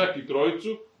situacijama i čak i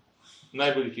trojicu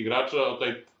najboljih igrača,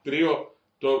 taj trio,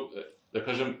 to, da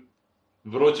kažem,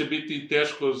 vrlo će biti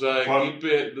teško za ekipe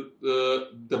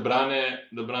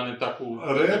da brane takvu...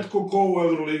 Retko ko u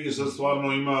Euroligi sad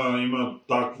stvarno ima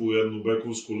takvu jednu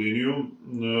bekovsku liniju.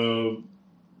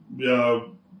 Ja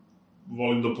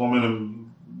volim da pomenem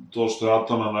to što je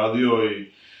Ataman radio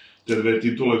i te dve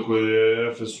titule koje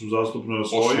je Efes uzastupno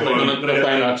osvojio,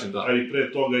 a i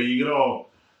pre toga je igrao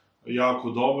jako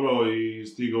dobro i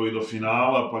stigao i do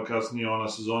finala, pa kasnije ona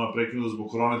sezona prekinuta zbog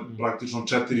korone, praktično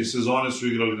 4 sezone su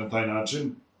igrali na taj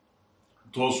način.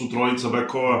 To su trojica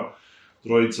bekova,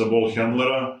 trojica ball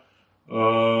handlera,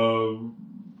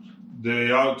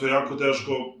 to je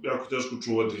jako teško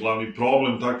čuvati. Glavni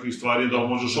problem takvih stvari je da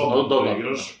možeš odmah da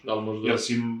igraš, jer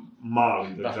si mali,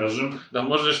 da kažem. Da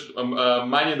možeš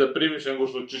manje da primiš nego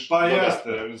što ćeš... Pa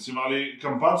jeste, mislim, ali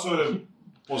Campazzo je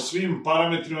po svim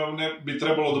parametrima bi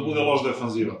trebalo da bude loš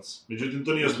defanzivac. Međutim,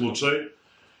 to nije slučaj.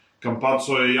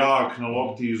 Campazzo je jak na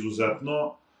lopti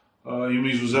izuzetno, ima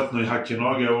izuzetno jake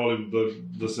noge, ja volim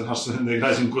da se našem da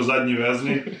igrađem ko zadnji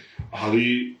vezni,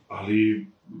 ali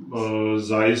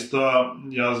zaista,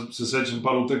 ja se sećam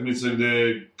par utakmica gde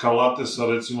je Kalatesa,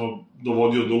 recimo,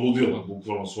 dovodio do ludila,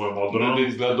 bukvalno svojom odbranom. Da je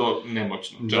izgledao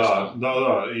nemoćno, često.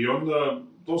 Da, i onda,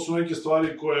 to su neke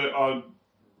stvari koje, a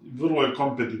vrlo je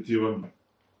kompetitivan,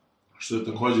 što je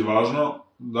takođe važno,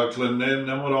 dakle,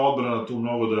 ne mora odbrana tu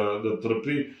mnogo da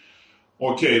trpi.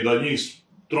 Ok, da njih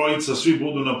trojica svi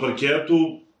budu na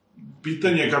parketu,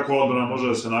 pitanje je kako odbrana može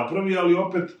da se napravi, ali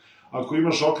opet, ako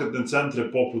imaš okretne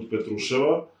centre poput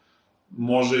Petruševa,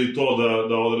 može i to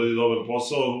da odradi dobar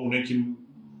posao. U nekim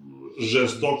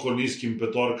žestoko niskim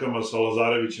petorkama sa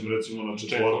Lazarevićem, recimo, na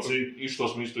četvorci. I što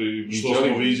smo isto i viđali. Što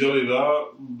smo viđali, da.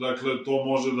 Dakle, to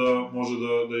može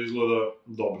da izgleda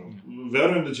dobro.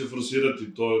 Verujem da će forsirati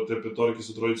te petorke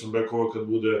sa trojicom bekova kad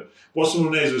bude, posebno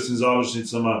u neizvesnim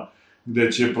završnicama,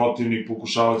 gde će protivnik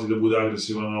pokušavati da bude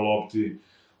agresivan na lopti.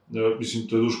 Mislim,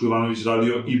 to je Duško Ivanović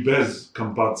radio i bez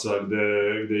Kampaca,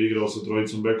 gde je igrao sa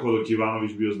trojicom bekova, dok je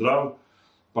Ivanović bio zdrav,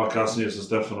 pa kasnije sa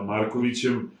Stefanom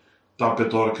Markovićem. Ta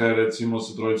petorka je, recimo,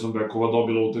 sa trojicom bekova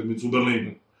dobila utakmicu u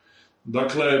Berlinu.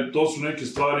 Dakle, to su neke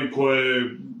stvari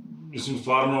koje, mislim,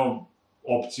 stvarno,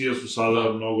 opcije su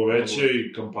sada mnogo veće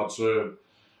i Kampaco je,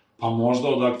 pa možda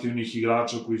od aktivnih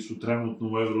igrača koji su trenutno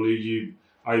u Euroligi,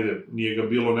 ajde, nije ga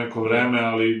bilo neko vreme,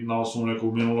 ali na osnovu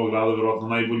nekog minulog rada, verovatno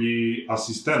najbolji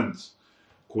asistent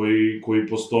koji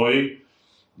postoji.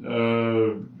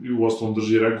 I u osnovom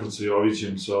drži rekord sa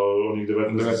Jovićem, sa onih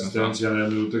 19 asistencija na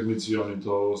jednoj utakmici, on je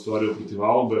to ostvario protiv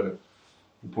Albe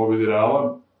u pobedi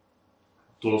Reala.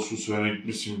 To su sve,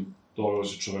 mislim, doveo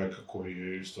se čoveka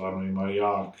koji stvarno ima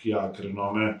jak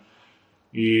renome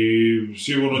i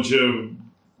sigurno će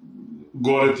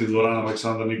goreti dvorana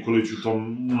Aleksandar Nikolić u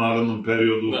tom narednom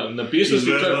periodu. Da, napisao si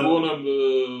čak u onom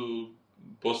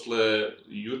posle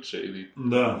juče ili...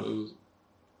 Da.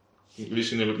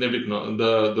 Više nebitno,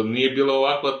 da nije bila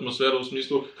ovakva atmosfera u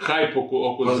smislu hajp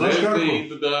oko Zvezde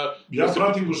i da... Ja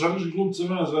pratim košarkaški klub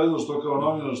Crvena Zvezda, što kao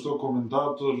novinar, što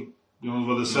komentator, imam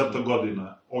 20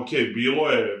 godina. Okej,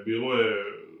 bilo je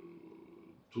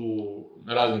tu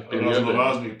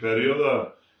raznih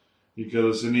perioda i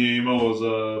kada se nije imalo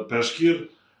za peškir,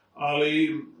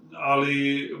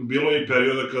 ali bilo je i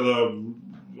perioda kada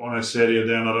one serije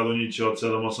Dejana Radonjića od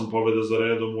 7-8 pobjeda za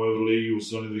redom u Euroligi u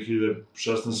sezoni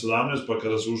 2016-17, pa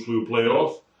kada se ušli u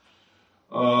play-off.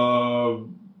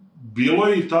 Bilo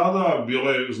je i tada,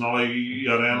 znala i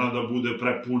arena da bude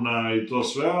prepuna i to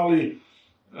sve, ali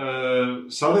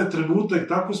sada je trenutak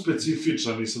tako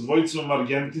specifičan i sa dvojicom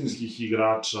argentinskih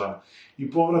igrača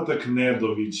i povratak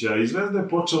Nedovića i Zvezda je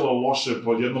počela loše,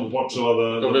 podjednom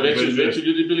počela da veći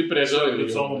ljudi bili prežali.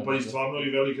 Pa i stvarno i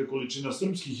velika količina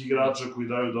srpskih igrača koji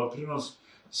daju doprinos.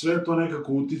 Sve je to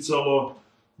nekako uticalo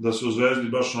da se o Zvezdi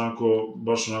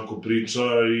baš onako priča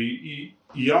i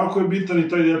jako je bitan i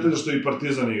taj detalj što i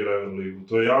Partizan igra Euroligu.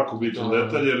 To je jako bitan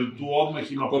detalj jer tu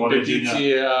odmah ima poređenja,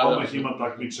 odmah ima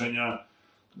takmičenja.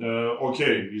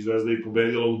 Okej, i Zvezda je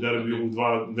pobedila u derbiju, u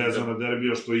 2 vezana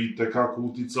derbija, što je i tekako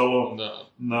uticalo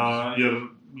na,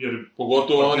 jer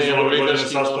pogotovo on je Euroligaški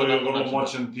sastavio vrlo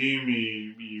moćan tim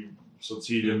i sa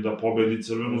ciljem da pobedi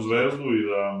Crvenu Zvezdu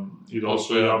i da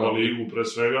osvojava ligu pre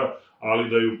svega, ali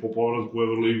da ju po povratku u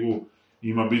Euroligu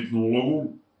ima bitnu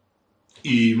ulogu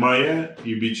i ima je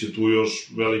i bit će tu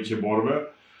još velike borbe,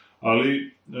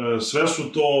 ali sve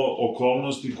su to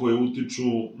okolnosti koje utiču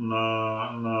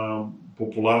na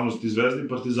popularnosti Zvezde i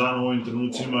Partizana u ovim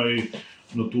trenucima i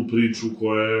na tu priču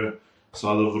koja je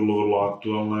sada vrlo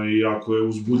aktualna i jako je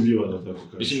uzbudljiva, da tako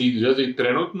kažem. Mislim, i Zvezda i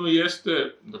trenutno jeste,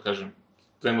 da kažem,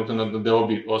 trenutno na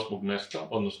deobi 8. mesta,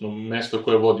 odnosno mesto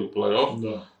koje vodi u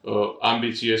play-off.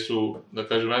 Ambicije su, da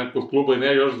kažem, kod kluba i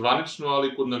ne još zvanično,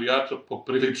 ali kod navijača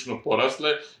poprilično porasle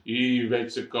i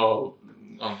već se kao...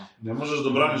 Ne možeš da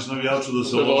braniš navijaču da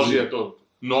se loži.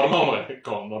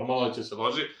 Normalno će se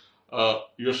loži.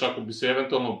 Još ako bi se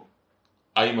eventualno,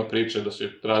 a ima priče da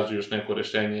se traži još neko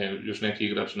rešenje, još neki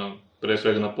igrač pre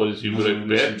svega na poziciji broj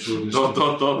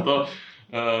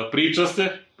 5. Priča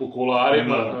se po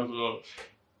kularima.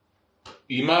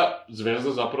 Ima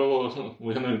Zvezda zapravo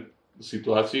u jednoj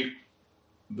situaciji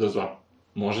da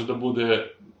može da bude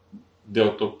deo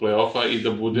tog play-offa i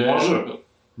da bude...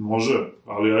 Može,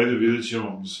 ali ajde, vidjet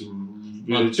ćemo, mislim,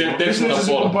 mislim da će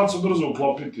se Kampaco brzo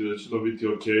uklopiti, da će to biti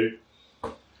okej.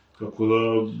 Tako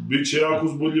da, bit će jako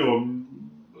uzbudljivo.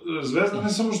 Zvezda ne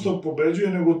samo što pobeđuje,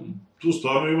 nego tu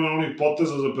stvarno ima onih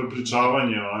poteza za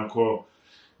prepričavanje, onako...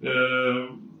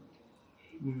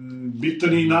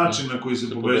 Bitan je i način na koji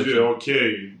se pobeđuje,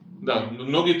 okej. Da,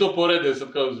 mnogi to porede,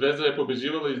 sad kao Zvezda je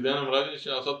pobeđivala i s Dejanom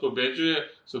Radonjićem, a sad pobeđuje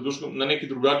sa Duškom na neki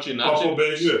drugačiji način. Pa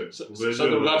pobeđuje. Sa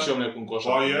drugačijom nekom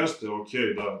košarkom. Pa jeste,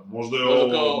 okej, da. Možda je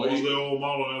ovo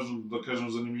malo, ne znam, da kažem,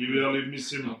 zanimljivije, ali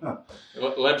mislim...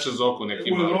 Lepše za oko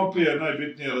nekima. U Evropi je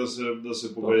najbitnije da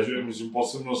se pobeđuje, mislim,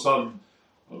 posebno sad,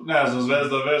 ne znam,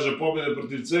 Zvezda veže pobjede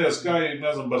protiv CSKA i,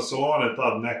 ne znam, Barcelone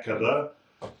tad nekada.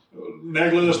 Ne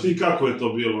gledaš ti kako je to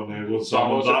bilo, nego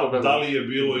samo da li je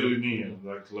bilo ili nije.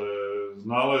 Dakle,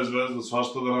 znala je Zvezda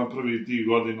svašta da napravi tih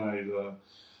godina i da...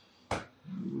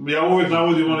 Ja uvijek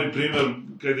navodim onaj primer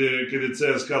kad je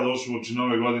CSKA došao uoči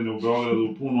nove godine u Beogradu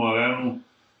u punu arenu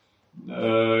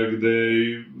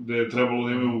gde je trebalo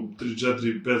da imaju 3,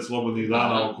 4, 5 slobodnih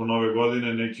dana oko nove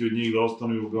godine, neki od njih da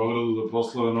ostanu u Beogradu da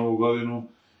proslave novu godinu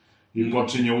i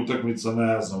počinje utakmica,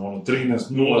 ne znam,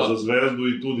 13-0 za Zvezdu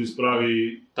i tu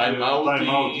ispravi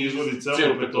time-out i izvodi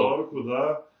celu petorku,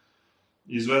 da,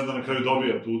 i Zvezda na kraju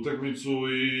dobija tu utakmicu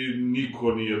i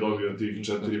niko nije dobio tih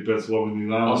 4-5 slobodnih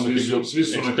dana, svi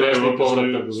su na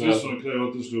kraju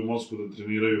otišli u Moskvu da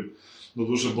treniraju.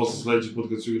 Doduše, posle sledeći put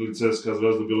kad su igrali CSKA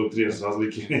Zvezda, bilo 30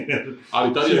 razlike,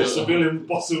 ali tada su bili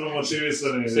posebno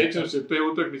motivisani. Sećam se te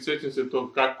utakmice, sećam se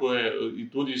to kako je, i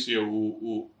Tudis je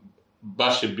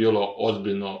baš je bilo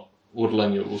ozbiljno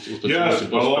urlanje u stacionaciji.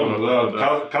 Pa dobro,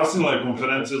 da. Kasnila je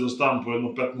konferencija za štampu jedno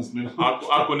 15 minuta.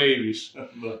 Ako ne i više.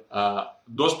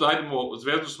 Dosta, hajdemo,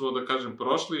 Zvezdu smo, da kažem,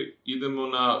 prošli, idemo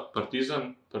na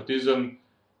Partizan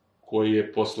koji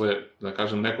je posle, da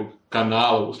kažem, nekog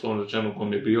kanala, uslovno rečeno, u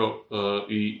kom je bio,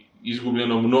 i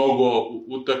izgubljeno mnogo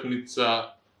utakmica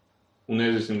u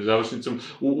neizvesnim završnicama,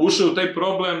 ušao u taj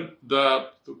problem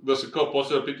da se kao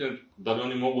postavlja pitanje da li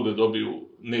oni mogu da dobiju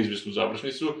neizvesnu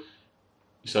završnicu,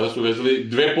 i sada su vezali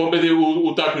 2 pobede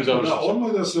u takvim završnicama. Da,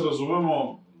 odmah da se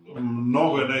razumemo,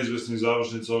 mnogo je neizvesnih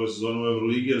završnica ove sezone u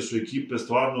Euroligi, jer su ekipe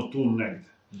stvarno tu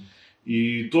negde.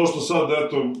 I to što sad,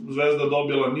 eto, Zvezda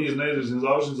dobila niz neizvesnih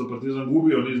završnica, Partizan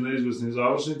gubio niz neizvesnih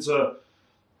završnica,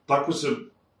 tako se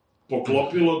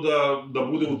poklopilo da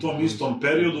bude u tom istom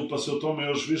periodu, pa se o tome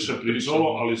još više pričalo,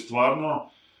 ali stvarno,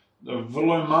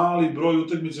 vrlo je mali broj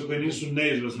utakmica koje nisu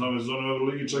neizvesne ove sezone u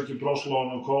Euroligi, čak i prošlo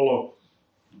ono kolo,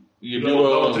 je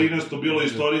bilo 13. bilo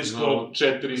istorijsko,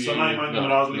 sa najmanjim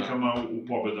razlikama u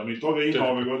pobedama. I toga ima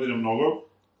ove godine mnogo.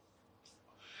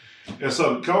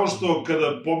 Sad, kao što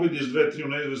kada pobediš 2-3 u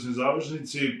neizvesnoj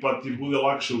završnici, pa ti bude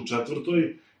lakše u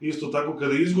četvrtoj, isto tako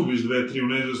kada izgubiš 2-3 u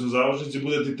neizvesnoj završnici,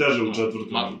 bude ti teže u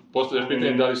četvrtoj. Postavljaš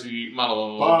pitanje da li si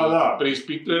malo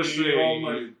preispituješ i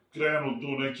krenu tu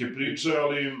neke priče,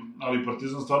 ali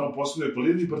Partizan stvarno posjeduje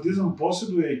kvalitet i Partizan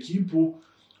posjeduje ekipu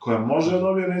koja može da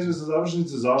dobije neizvesne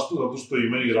završnice. Zašto? Zato što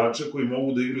ima igrače koji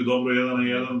mogu da igraju dobro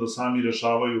 1-1, da sami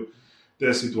rešavaju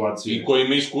te situacije. I koji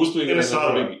ima iskustvo igra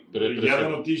na ligi.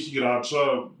 Jedan od tih igrača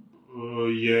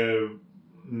je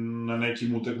na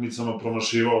nekim utakmicama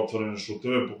promašivao otvorene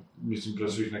šuteve, mislim pre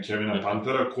svih na Kevina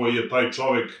Pantera, koji je taj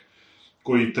čovek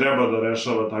koji treba da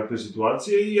rešava takve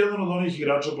situacije i jedan od onih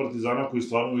igrača Partizana koji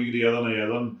stvarno u igri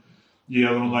 1-1 je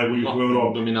jedan od najboljih u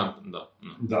Evropi. Dominantan, da.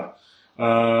 Da.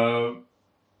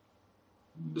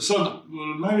 Sad,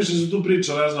 najviše se tu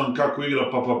priča, ne znam kako igra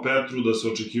Papa Petru, da se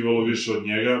očekivalo više od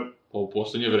njega. Pa u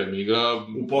poslednje vreme igra...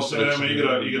 U poslednje vreme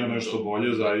igra nešto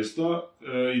bolje, zaista,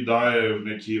 i daje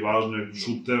neke važne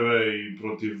šuteve i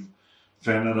protiv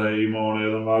Fenera je imao onaj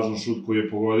jedan važan šut koji je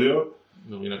pogodio.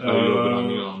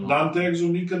 Dante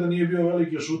Exum nikada nije bio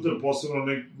veliki šuter, posebno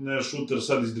ne šuter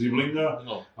sad iz driblinga,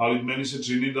 ali meni se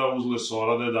čini da uz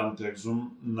Lesora da je Dante Exum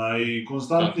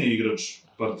najkonstantniji igrač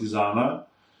Partizana.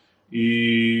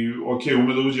 I,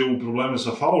 ume da uđe u probleme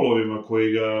sa faulovima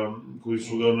koji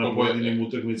su ga na pojedinim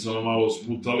utakmicama malo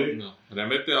sputali.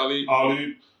 Remete, ali...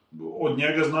 Ali od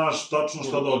njega znaš tačno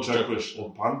šta da očekuješ.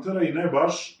 Od Pantera i ne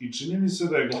baš. I čini mi se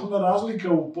da je glavna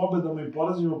razlika u pobedama i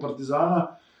porazima Partizana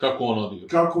kako on odigra.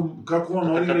 Kako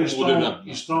on odigra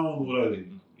i šta on uradi.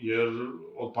 Jer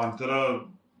od Pantera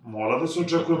mora da se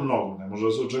očekuje mnogo. Ne može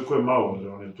da se očekuje malo, jer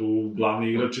on je tu glavni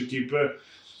igrač ekipe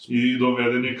i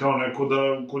doveden je kao neko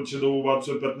ko će da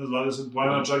ubacuje 15-20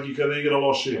 pojena, čak i kada igra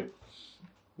lošije.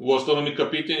 U ostalom i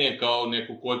kapiten je kao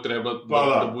neko ko treba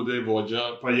da bude vođa.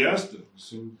 Pa jeste,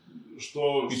 mislim,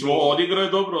 odigrao je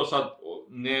dobro, sad,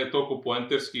 ne toliko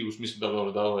poenterski, u smislu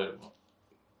da dao je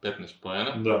 15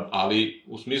 pojena, ali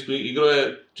u smislu igrao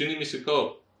je, čini mi se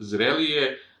kao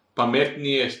zrelije,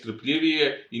 pametnije,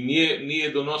 strpljivije i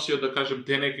nije donosio, da kažem,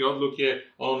 te neke odluke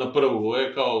na prvu, ovo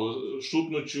je kao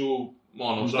šutnuću,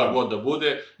 šta god da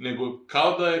bude, nego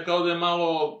kao da je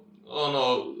malo,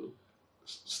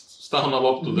 stao na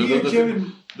loptu,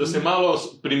 da se malo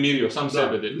primirio, sam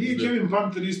sebe. Nije Kevin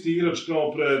Panter isti igrač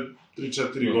kao pre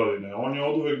 3-4 godine. On je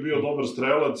oduvek bio dobar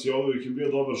strelac i oduvek je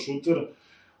bio dobar šuter,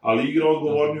 ali igra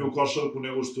odgovorniju košarku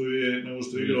nego što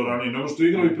je igrao ranije. Nego što je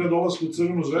igrao i pre dolaska u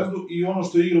Crvenu zvezdu i ono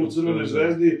što je igrao u Crvenoj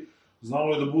zvezdi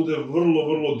znalo je da bude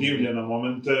vrlo, vrlo divlje na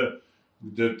momente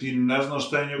gde ti ne znaš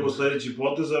šta je njegov sledeći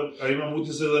potez, a imam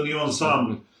utisak da ni on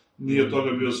sam nije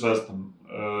toga bio svestan.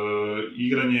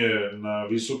 Igranje na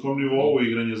visokom nivou,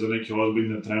 igranje za neke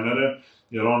ozbiljne trenere,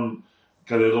 jer on,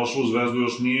 kada je došao u Zvezdu,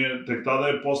 još nije, tek tada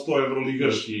je postao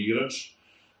evroligaški igrač.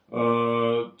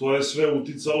 To je sve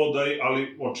uticalo,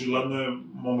 ali očigledno je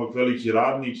momak veliki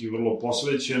radnik i vrlo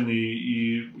posvećen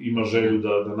i ima želju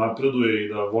da napreduje i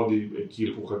da vodi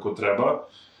ekipu kako treba.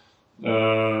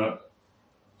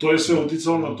 To je sve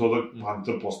uticalo na to da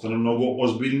Panter postane mnogo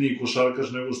ozbiljniji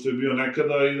košarkaš nego što je bio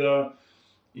nekada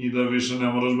i da više ne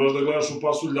moraš baš da gledaš u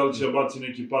pasulj, da li će baci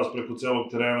neki pas preko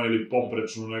celog terena ili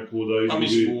poprečnu neku da izgubi.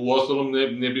 Mislim, u ostalom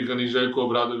ne bi ga ni Željko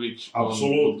Obradović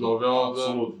doveo.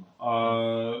 Apsolutno.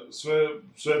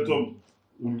 Sve to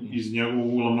iz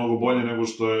njegovog ugla mnogo bolje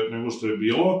nego što je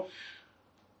bilo,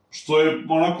 što je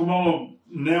onako malo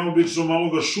neobično, malo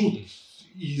ga šut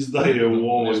izdaje u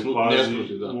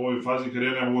ovoj fazi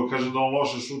karijere. Ne mogu da kažem da on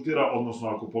loše šutira, odnosno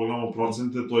ako pogledamo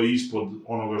procente, to je ispod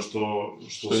onoga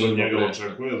što se od njega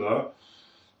očekuje, da,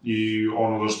 i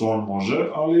onoga što on može,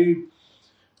 ali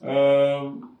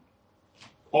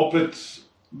opet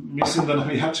mislim da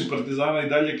navijači Partizana i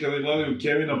dalje kada gledaju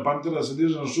Kevina Pantera se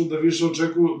diže na šut da više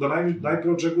očekuju, da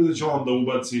najpre očekuju da će on da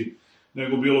ubaci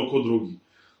nego bilo ko drugi.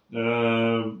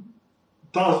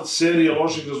 Ta serija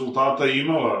loših rezultata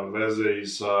imala veze i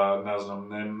sa, ne znam,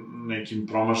 nekim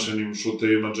promašenim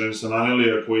šutevima Jamesa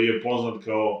Nanelija, koji je poznat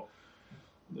kao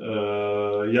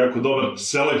jako dobar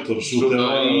selektor šuteva.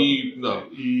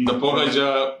 Da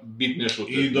pogađa bitne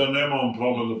šuteve. I da nema on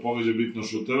problem da pogađa bitne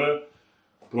šuteve.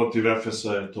 Protiv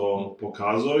Efesa je to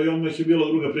pokazao i odmah je bila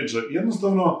druga priča.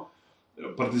 Jednostavno,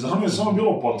 Partizanu je samo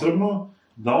bilo potrebno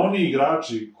da oni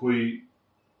igrači koji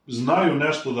znaju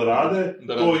nešto da rade,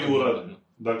 to i urade.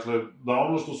 Dakle, da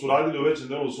ono što su radili u većem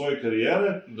delu svoje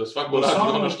karijere... Da svako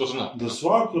radi ono što zna. Da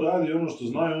svako radi ono što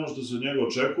zna i ono što se od njega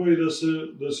očekuje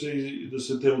i da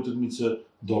se te utakmice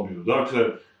dobiju. Dakle,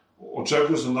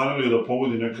 očekuje sam Danilija da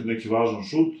pogodi nekad neki važan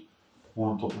šut,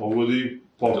 on to pogodi,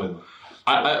 pobeda.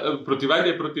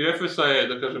 Protiv Efesa je,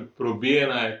 da kažem,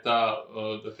 probijena je ta,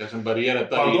 da kažem, barijera.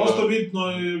 Pa dosta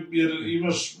bitno je, jer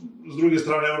imaš s druge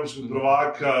strane evropskog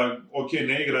prvaka, ok,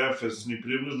 ne igra Efes ni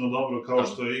približno dobro kao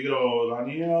što je igrao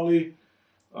ranije,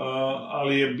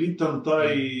 ali je bitan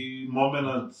taj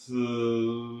moment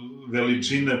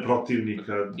veličine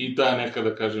protivnika. I ta neka,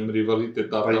 da kažem,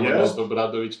 rivalitet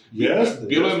Obradović. Jeste.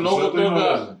 Bilo je mnogo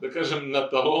toga, da kažem, na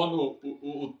talonu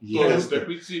u toj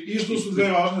utakmici. I što su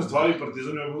dve važne stvari,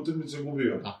 Partizan je utakmice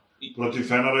gubio. Protiv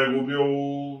Fenera je gubio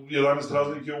u 11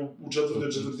 razlike u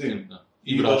četvrte četvrtini.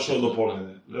 I došao do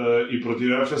pobjede. I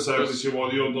protiv Efesa Efes je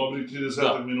vodio dobrih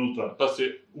 30 minuta.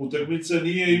 Utakmica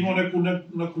nije imao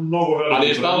neku mnogo veliku. Ali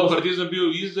je stalno Partizan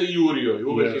bio iza i jurio i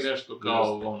uvek je nešto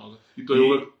kao ono. I to je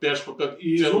uvek teško kad...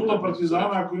 I iz ugla Partizana,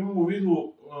 ako imamo u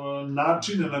vidu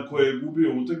načine na koje je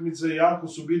gubio utakmice, jako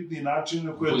su bitni načine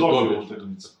na koje je dobio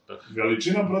utakmice.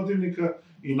 Veličina protivnika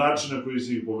i način na koji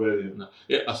si ih pobedio.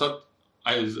 A sad,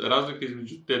 razlika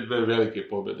između te dve velike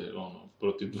pobede,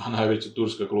 protiv dva najveća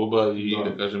turska kluba i,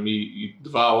 da kažem, i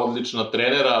dva odlična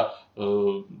trenera,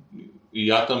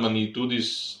 i Ataman i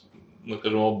Tudis, da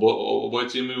kažem,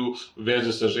 obojci imaju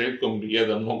veze sa Željkom,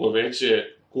 jedan mnogo veće,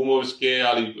 kumovske,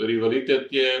 ali rivalitet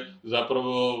je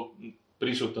zapravo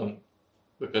prisutan,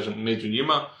 da kažem, među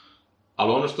njima,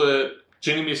 ali ono što je,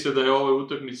 čini mi se da je u ovoj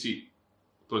utakmici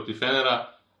protiv Fenera,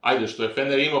 što je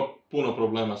Fener imao puno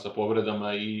problema sa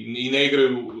povredama i ne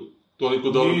igraju toliko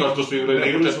dobro kao što su igrali na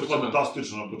početku sezone. Igrali su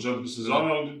fantastično na početku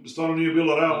sezone, ali stvarno nije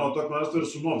bilo realno tako nastav jer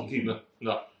su nov tim.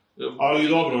 Da. Ali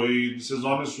dobro, i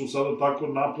sezone su sada tako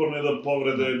naporne da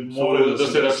povrede moraju da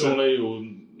se računaju.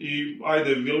 I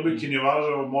Wilbekin je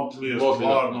važan, Motley je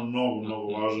stvarno mnogo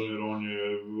važan, jer on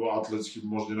je atletski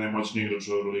možda i najmoćniji igrač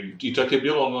u Euroligi. I čak je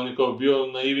bilo, on je kao bio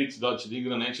na ivici da će da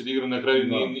igra, neće da igra, na kraju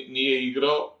nije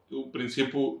igrao. U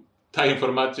principu, ta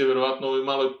informacija verovatno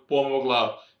malo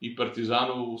pomogla i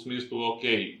Partizanu u smislu, ok,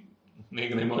 ne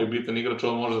igra imao je bitan igrač,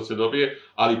 ovo može da se dobije,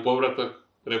 ali povratak,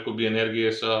 rekao bi,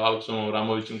 energije sa Aleksom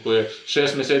Avramovićem, koji je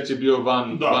 6 meseci bio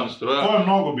van stroja. To je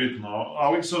mnogo bitno.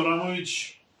 Aleks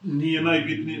Avramović nije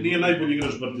najbolji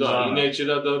igrač Partizana. Da, i neće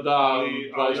da 20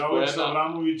 poena. Aleks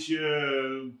Avramović je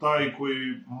taj koji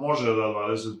može da da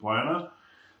 20 poena,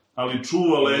 ali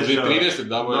čuva leđa... Može i 30,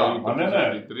 davo je i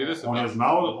Partizan. On je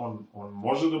znao, on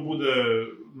može da bude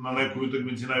na nekoj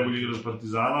utakmici najbolji igrač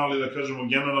Partizana, ali da kažemo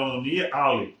generalno nije,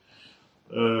 ali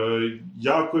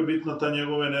jako je bitna ta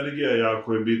njegova energija,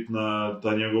 jako je bitna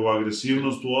ta njegova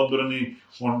agresivnost u odbrani.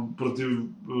 On protiv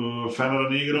Fenera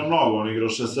nije igrao mnogo, on je igrao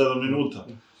 6-7 minuta.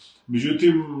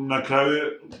 Međutim, na kraju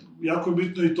je jako je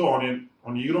bitno i to,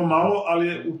 on je igrao malo, ali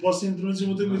je u posljednjim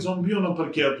trenucima utakmice on bio na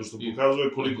parketu, što pokazuje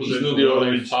koliko Željko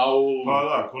Obradović,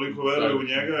 koliko veruje u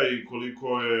njega i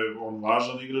koliko je on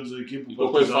važan igrač za ekipu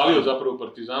Partizana. Koliko je falio zapravo u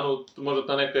Partizanu, možda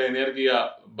ta neka energija,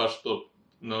 baš to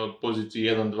na poziciji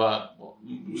 1-2.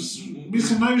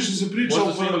 Mislim, najviše se priča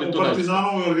o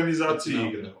Partizanovoj organizaciji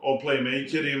igre, o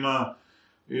playmakerima,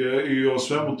 I o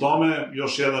svemu tome,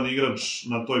 još jedan igrač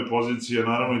na toj poziciji je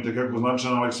naravno i tekako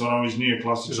značajan. Aleksandrović nije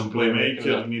klasičan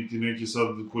playmaker, niti neki sad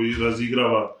koji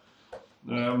razigrava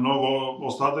mnogo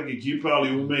ostatak ekipe,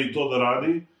 ali ume i to da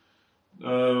radi.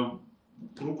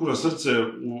 Ruku na srce,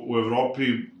 u Evropi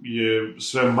je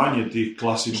sve manje tih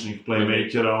klasičnih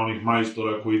playmakera, onih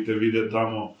majstora koji te vide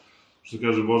tamo, što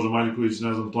kaže Božo Maljković,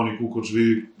 ne znam, Toni Kukoč,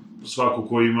 vidi svako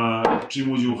ko ima,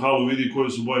 čim uđe u halu, vidi koje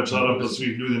su boje čarapa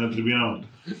svih ljudi na tribinama.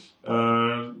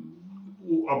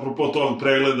 Apropo tog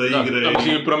pregleda igre...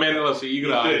 Da, promenila se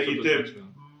igra. I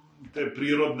te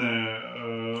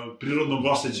prirodnog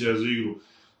osjećaja za igru.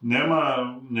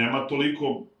 Nema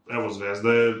toliko... Evo,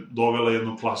 Zvezda je dovela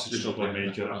jednog klasičnog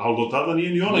playmakera, ali do tada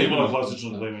nije ni ona imala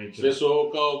klasičnog playmakera. Sve su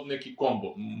ovo kao neki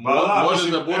kombo. Pa da,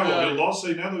 može da bude... Evo,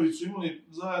 Vildosa i Nedović su imali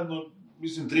zajedno,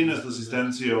 mislim, 13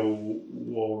 asistencija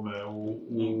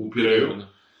u Pireju.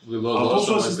 Ali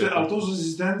to su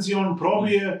asistencije, on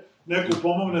probije, neko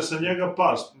pomogne sa njega,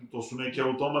 pas. To su neke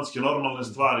automatske, normalne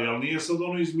stvari, ali nije sad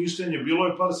ono izmišljanje. Bilo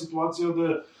je par situacija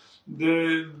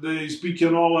gde iz pick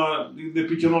and rolla, gde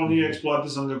pick and roll nije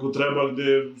eksploatisan kako treba,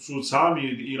 gde su sami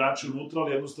igrači unutra,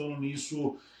 ali jednostavno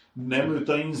nemaju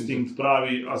taj instinkt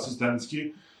pravi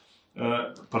asistentski.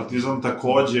 Partizan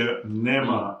takođe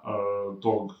nema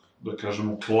tog, da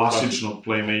kažemo, klasičnog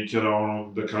playmakera,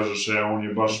 ono da kažeš, on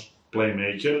je baš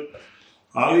playmaker,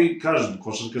 ali, kažem,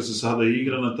 košarka se sada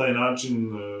igra na taj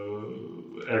način,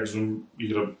 Exum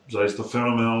igra zaista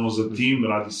fenomenalno za tim,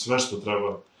 radi sve što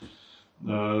treba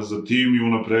za tim i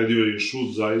unapredio i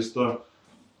šut, zaista.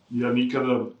 Ja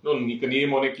nikada... Nikad nije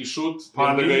imao neki šut,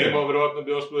 pa da ga je imao, verovatno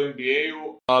bi ostao u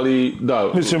NBA-u, ali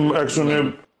da... Mislim, Exum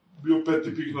je bio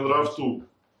 5. pik na draftu,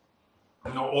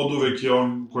 od uvek je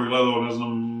on, koji je gledao, ne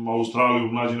znam, Australiju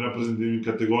u mlađim reprezentativnim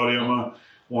kategorijama,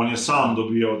 on je sam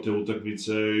dobijao te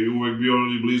utakmice i uvek bio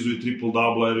blizu i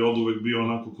triple-double, jer je od uvek bio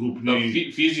onako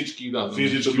krupniji. Fizički, da.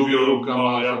 Fizički bio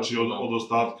malo jači od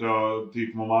ostatka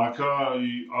tih momaka,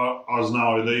 a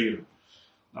znao je da igra.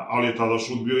 Ali je tada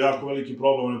šut bio jako veliki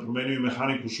problem, on je promenio i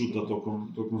mehaniku šuta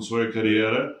tokom svoje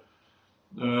karijere.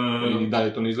 I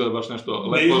dalje to ne izgleda baš nešto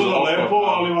lepo. Ne izgleda lepo,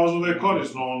 ali važno da je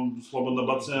korisno, on slobodno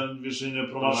bacen više ne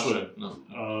promašuje.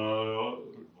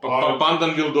 Pa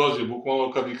pandan Vildozi,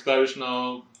 bukvalno kad ih staviš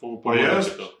na... Pa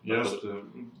jeste.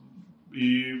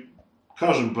 I,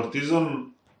 kažem, Partizan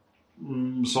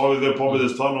sa ove dve pobjede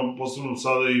stvarno, posebno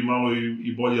sada i malo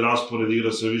i bolji raspored,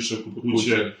 igra se više kod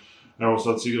kuće. Evo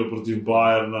sad se igra protiv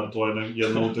Bayerna, to je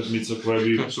jedna utakmica koja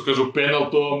bi... Što kažu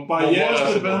penal, to... Pa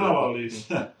jeste penal, ali...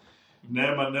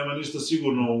 Nema ništa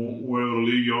sigurno u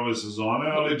Euroligi ove sezone,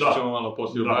 ali da. Ćemo malo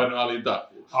poslije u Bayernu, ali da.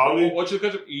 Hoću da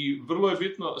kažem, i vrlo je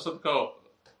bitno, sad kao,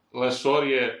 Lesor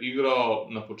je igrao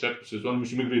na početku sezone,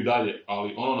 mislim igra i dalje,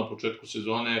 ali ono na početku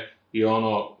sezone je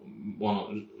ono,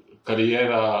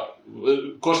 karijera,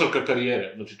 košarka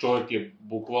karijere, znači čovjek je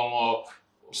bukvalno...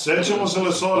 Sećamo se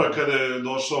Lesora kada je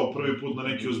došao prvi put na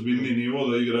neki ozbiljni nivo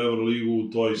da igra Euroligu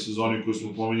u toj sezoni koju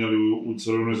smo pominjali u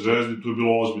Crvenoj zvezdi, tu je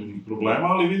bilo ozbiljnih problema,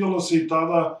 ali videlo se i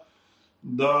tada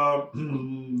da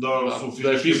su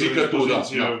fizičke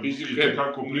pozicije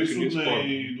kako prisutne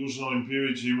i Dušan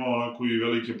Olimpijević je imao onako i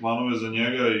velike planove za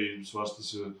njega i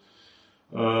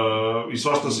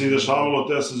svašta se i dešavalo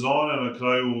te sezone,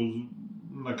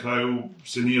 na kraju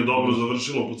se nije dobro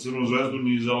završilo po Crvenu zvezdu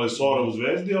ni za Lesora u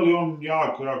Zvezdi, ali on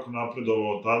jako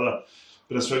napredovao tada,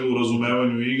 pre svega u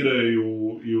razumevanju igre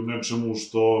i u nečemu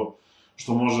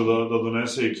što može da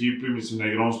donese ekipi. Mislim,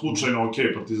 ne igra on slučajno, ok,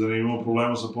 Partizan je imao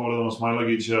problema sa povredama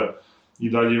Smajlagića i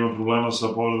dalje ima problema sa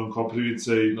povredom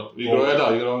Koprivice.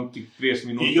 Igrao on tih 30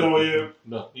 minuta. Igrao je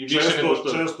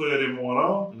često jer je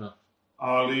morao,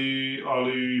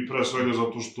 ali pre svega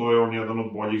zato što je on jedan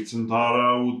od boljih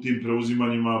centara u tim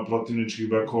preuzimanjima protivničkih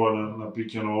bekova na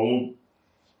pick and rollu.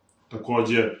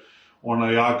 Takođe,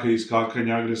 ona jaka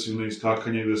iskakanja, agresivna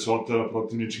iskakanja gde se otera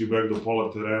protivnički bek do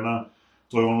pola terena,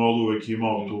 to je on od uvek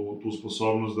imao tu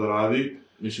sposobnost da radi.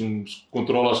 Mislim,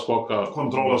 kontrola skoka.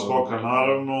 Kontrola skoka,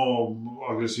 naravno,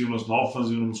 agresivnost na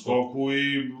ofanzivnom skoku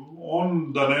i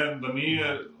on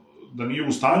da nije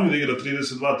u stanju da igra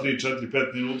 32, 3, 4,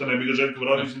 5 minuta, ne bi ga Željko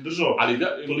Bradović ni držao.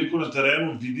 Toliko na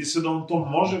terenu, vidi se da on to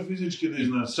može fizički da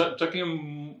iznese. Čak imam,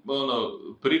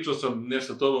 pričao sam ne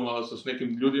sa tobom, ali sa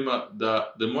nekim ljudima,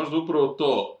 da je možda upravo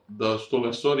to, da što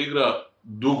Lesor igra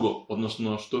dugo,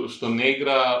 odnosno što ne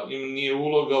igra, nije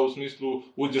uloga u smislu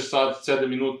uđeš sad 7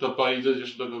 minuta pa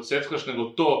izađeš da ga seckaš, nego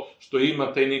to što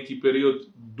ima taj neki period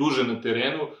duže na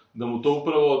terenu, da mu to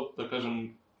upravo, da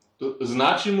kažem,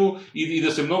 znači mu i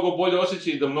da se mnogo bolje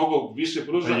osjeća i da mnogo više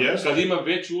pruža, kad ima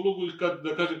veću ulogu i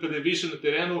kad je više na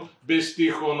terenu, bez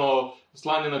tih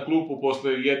slanja na klupu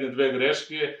posle jedne, dve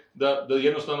greške, da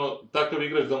jednostavno takav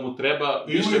igrač da mu treba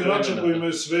više vremena. Ima igrača koji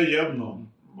imaju sve jedno,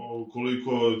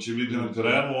 koliko će biti na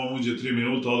terenu, on uđe 3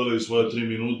 minuta, odradi svoje 3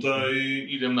 minuta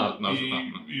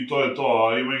i to je to,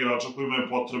 a ima igrača kojima je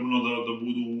potrebno da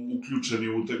budu uključeni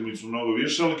u utakmicu mnogo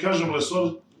više, ali kažem,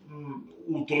 Lesor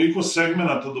u toliko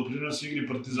segmenata doprinosi igri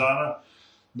Partizana,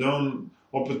 da on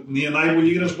opet nije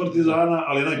najbolji igrač Partizana,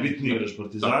 ali najbitniji igrač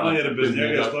Partizana, jer bez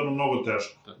njega je stvarno mnogo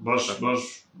teško. Baš,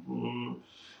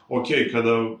 okej,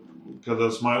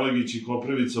 kada Smajlagić i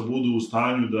Koprivica budu u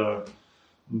stanju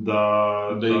da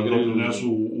doprinesu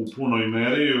u punoj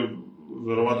meri,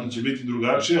 verovatno će biti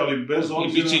drugačije, ali bez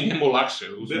obzira... I bit će njemu lakše.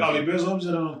 Ali bez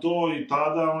obzira na to i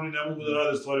tada oni ne mogu da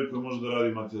rade stvari koje može da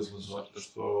radi Matijas Lesor,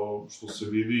 što se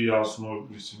vidi jasno,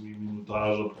 mislim, i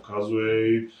minutaža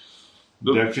pokazuje i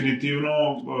definitivno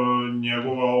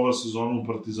njegova ova sezona u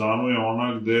Partizanu je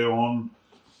ona gde on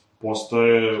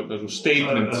postaje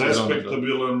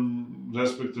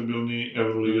respektabilni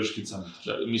evroligaški centar.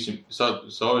 Mislim, sad,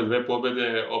 sa ove dve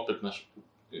pobede, opet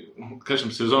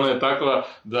kažem, sezona je takva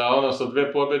da sa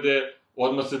dve pobede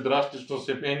odmah se drastično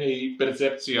menja i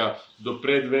percepcija. Do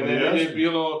pre 2 nedelje je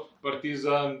bilo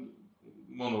Partizan,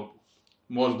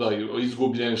 možda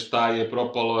izgubljen, šta je,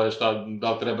 propalo je,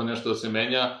 da li treba nešto da se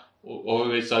menja. Ovo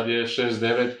već sad je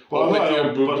 6-9. Pa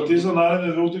Partizan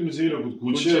naredne 2 utakmice igra kod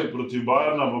kuće, protiv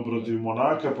Bajerna, pa protiv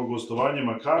Monaka, pa gostovanje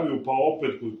Makabiju, pa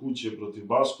opet kod kuće protiv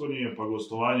Baskonije, pa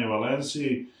gostovanje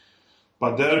Valenciji,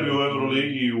 pa derbi u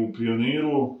Euroligi u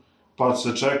Pioniru, pa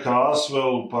se čeka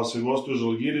Asvel, pa se gostuje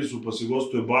Žalgirisu, pa se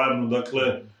gostuje Bajernu,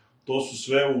 dakle, to su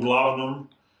sve uglavnom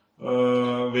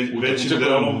većim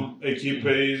delom ekipe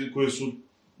koje su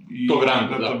i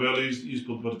na tabeli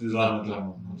ispod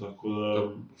Partizana. Tako da...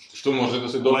 Što može da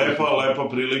se dobro... Lepa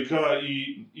prilika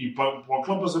i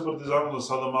poklapa se Partizanu da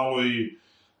sada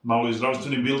malo i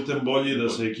zdravstveni bilten bolji, da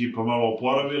se ekipa malo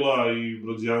oporavila i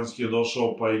Brodzijanski je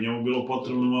došao, pa i njemu bilo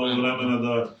potrebno malo vremena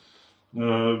da...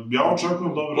 Ja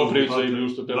očekujem dobre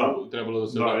rezultate.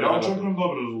 Ja očekujem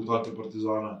dobre rezultate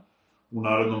Partizana u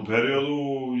narednom periodu,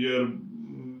 jer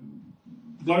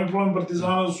glavni problem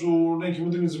Partizana su u nekim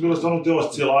utakmicama bile stvarno te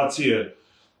oscilacije,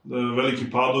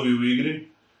 veliki padovi u igri,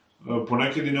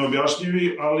 ponekad i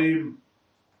neobjašnjivi, ali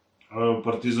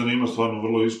Partizan ima stvarno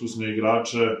vrlo iskusne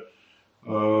igrače.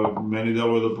 Meni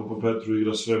deluje da Papa Petru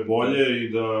igra sve bolje i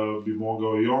da bi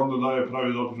mogao i on da daje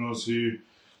pravi doprinos i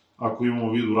ako imamo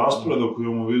u vidu raspored, ako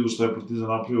imamo u vidu šta je Partizan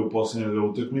napravio u poslednje 2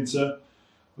 utakmice,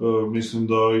 mislim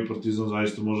da i Partizan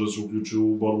zaista može da se uključi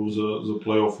u borbu za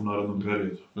play-off u narednom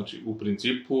periodu. Znači, u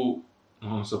principu,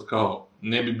 sad kao,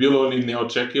 ne bi bilo ni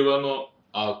neočekivano,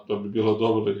 a to bi bilo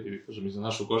dobro i za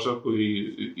našu košarku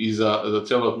i za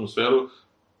celu atmosferu.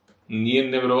 Nije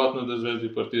nevjerovatno da Zvezda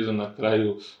i Partizan na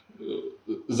kraju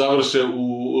završe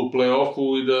u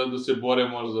play-offu i da se bore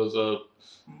možda za...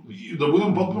 Da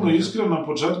budem potpuno iskren, na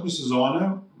početku sezone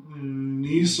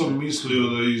nisam mislio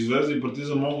da i Zvezda i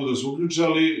Partizan mogu da se uključe,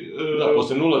 ali... Da,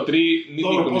 posle 0-3...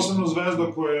 Dobro, posebno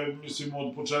Zvezda koja je, mislim,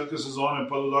 od početka sezone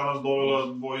pa do danas dovela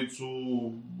dvojicu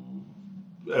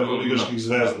evroligaških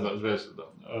zvezda. Da, zvezda,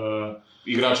 da.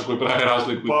 Igrača koji prave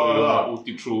razliku i koji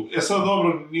utiču... Sad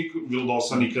dobro,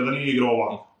 Vildosa nikada nije igrao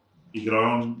ovako. Igrao je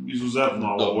on izuzetno,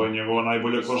 ali ovo je njegova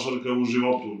najbolja košarka u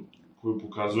životu koju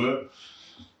pokazuje.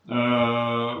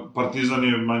 Partizan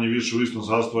je manje više u istom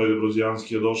sastavu, ajde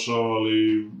Brozijanski je došao,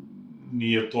 ali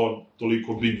nije to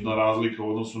toliko bitna razlika u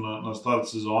odnosu na start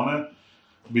sezone.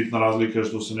 Bitna razlika je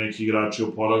što se neki igrači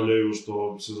oporavljaju,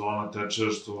 što sezona teče,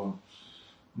 što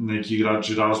neki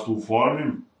igrači rastu u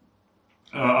formi.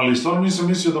 Ali stvarno nisam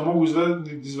mislio da mogu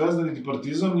niti Zvezda, niti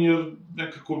Partizan, jer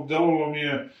nekako delovalo mi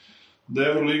je da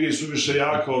Euroliga i suviše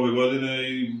jaka ove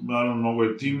godine i naravno mnogo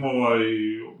je timova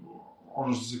i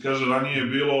ono što se kaže ranije je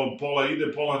bilo pola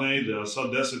ide, pola ne ide, a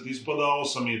sad 10 ispada, a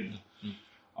 8 ide.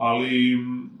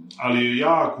 Ali je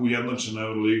jako ujednačena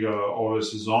Euroliga ove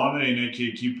sezone i neke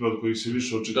ekipe od kojih se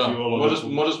više očekivalo.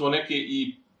 Možda smo neke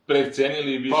i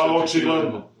precenili više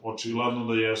očekivali. Pa očigledno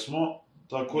da jesmo,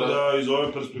 tako da iz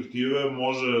ove perspektive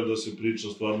može da se priča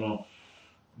stvarno,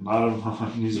 naravno,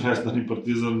 ni Zvezda ni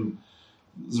Partizan,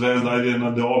 Zvezda ajde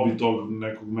na deobi tog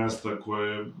nekog mesta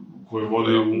koje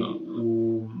vodi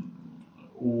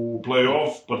u play-off,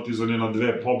 Partizan je na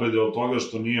 2 pobede od toga,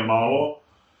 što nije malo,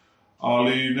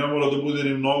 ali ne mora da bude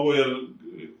ni mnogo, jer,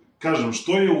 kažem,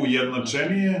 što je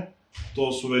ujednačenije,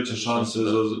 to su veće šanse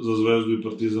za Zvezdu i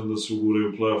Partizan da se uguraju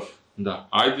u play-off. Da,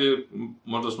 ajde,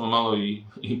 možda smo malo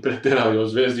i preterali o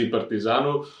Zvezdi i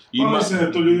Partizanu. Pa mislim da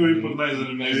je to ljudima ipak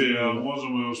najzanimljivije, ali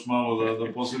možemo još malo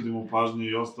da posvetimo pažnje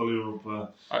i ostalima,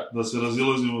 pa da se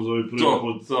razilazimo za ovaj prvi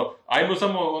put. Ajmo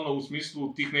samo u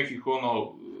smislu tih nekih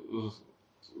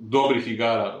dobrih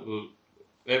igara.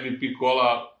 MVP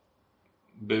kola,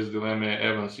 bez dileme,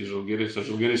 Evans i Žalgiris.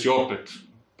 Žalgiris je opet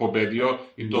pobedio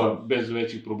i to bez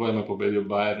većih problema pobedio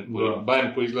Bayern.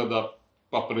 Bayern koji izgleda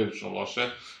pa prilično loše.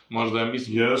 Možda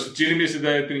čini mi se da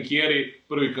je Trinkieri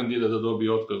prvi kandidat da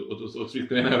dobije otkaz od svih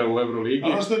trenera u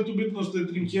Euroligi. A što je tu bitno što je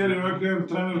Trinkieri ovako jedan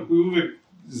trener koji uvek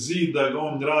zida da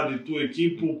on radi tu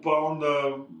ekipu, pa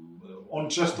onda on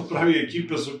često pravi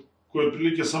ekipe koje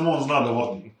prilike samo on zna da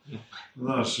vodi.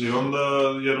 Znaš, i onda,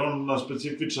 jer on na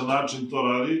specifičan način to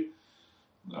radi.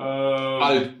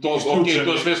 Ali to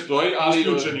sve stoji, ali...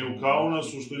 Isključeni u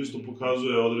Kaunasu, što isto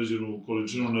pokazuje određenu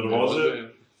količinu nervoze.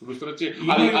 Frustracije,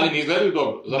 ali ne izgledaju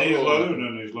dobro.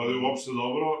 Ne izgledaju uopšte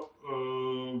dobro.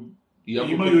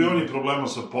 Imaju i oni problema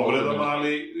sa povredama,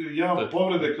 ali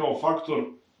povrede kao faktor,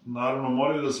 naravno,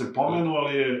 moraju da se pomenu,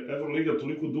 ali je Euroliga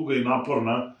toliko duga i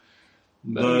naporna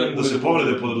da se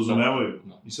povrede podrazumevaju.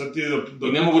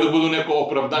 I ne mogu da budu neko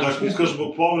opravdanje. Da kukaš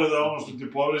zbog povreda, ono što ti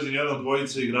je povređen jedan,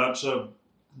 dvojica igrača,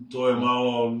 to je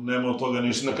malo, nema od toga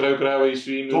ništa. Na kraju krajeva i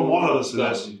svi imaju... To mora da se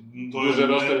desi. Duže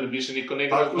roster, više niko ne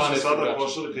igra 12 igrača. Tako se sada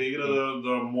košarka igra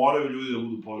da moraju ljudi da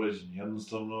budu povređeni.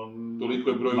 Jednostavno, toliko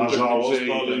je broj utakmice i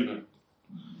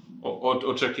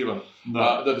očekivano.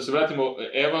 Da se vratimo,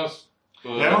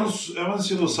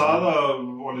 Evans je do sada,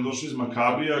 on je došao iz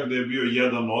Makabija gde je bio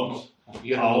jedan od,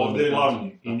 a ovde je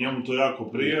glavni. I njemu to jako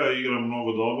prija, igra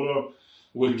mnogo dobro.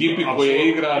 U ekipi koja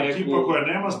igra neku... Ekipa koja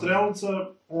nema strelca,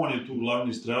 on je tu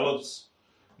glavni strelac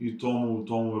i to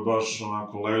mu je baš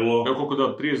onako leglo. Evo koliko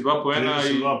da, 32 poena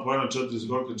i... 32 poena, 4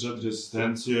 skoka, 4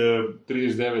 asistencije.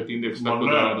 39 indeks, tako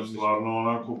da... Ne, stvarno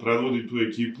onako predvodi tu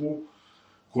ekipu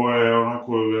koja je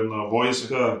onako jedna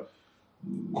vojska.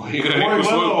 Koja igra neku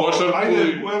svoju košarku.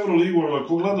 Ajde u Euroligu,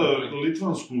 ako gleda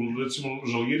litvansku, recimo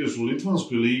Žalgiris u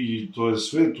litvanskoj ligi, to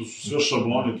su sve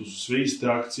šabloni, to su sve iste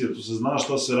akcije, tu se zna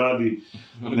šta se radi.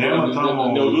 Nema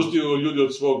tamo... Ne odustiju ljudi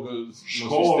od svog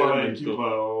školovana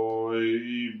ekipa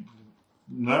i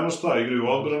nema šta, igraju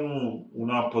odbranu, u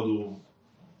napadu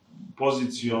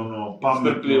poziciono,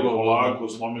 pametno, polako,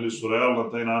 slomili su Real na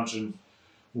taj način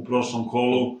u prošlom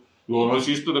kolu. Ono je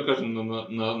isto da kažem, na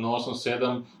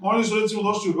 8-7... Oni su recimo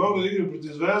došli u Beograd, igraju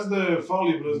protiv Zvezde,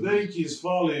 fali Brazdejkis,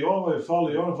 fali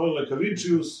fali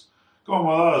Lekavičius. Kao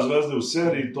da, Zvezda u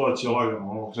seriji, to će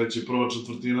lagano. Kreće prva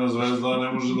četvrtina, Zvezda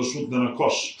ne može da šutne na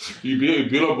koš. I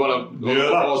bilo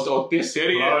od te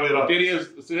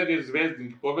serije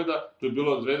zvezdinih pobjeda, to je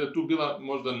bilo Zvezda tu bila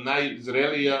možda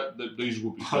najzrelija da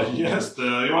izgubi. Pa jeste,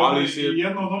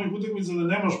 jedna od onih utakmica da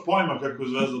nemaš pojma kako je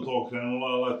Zvezda to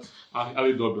okrenula,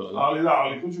 ali dobila.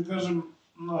 Ali hoću kažem,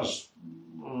 znaš,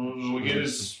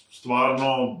 Žalgiris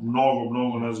stvarno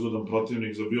mnogo nezgodan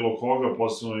protivnik za bilo koga,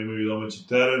 posebno imaju i domaći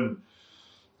teren.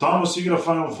 Tamo se igra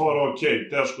Final Four, okej,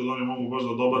 teško da oni mogu baš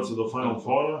da dobace do Final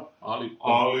Foura,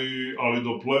 ali do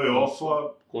play-offa...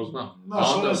 Ko zna?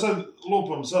 Znaš,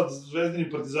 sad Zvezdini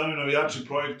Partizani navijači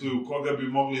projektuju koga bi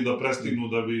mogli da prestignu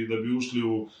da bi ušli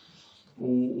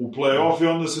u play-off i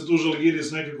onda se tu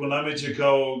Žalgiris nekako nameće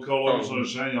kao logično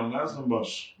rešenje, ali ne znam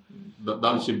baš.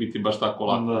 Da li će biti baš tako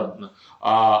lako?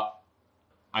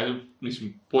 Ajde,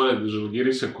 mislim, pored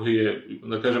Žalgirisa koji je,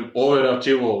 da kažem,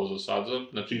 overačivovala za sada,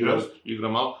 znači igra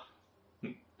malo,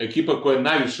 ekipa koja je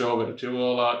najviše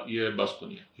overačivovala je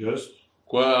Baskonija.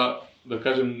 Koja, da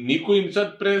kažem, niko im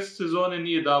sad pre sezone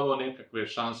nije davao nekakve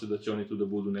šanse da će oni tu da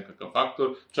budu nekakav faktor,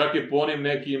 čak je po onim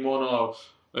nekim,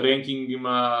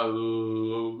 rankingima,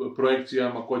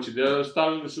 projekcijama ko će da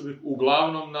stavili su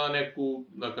uglavnom na neku,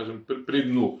 da kažem, pri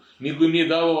dnu. Niko im nije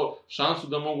dao šansu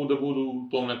da mogu da budu u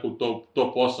tom nekom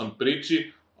top 8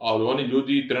 priči, ali oni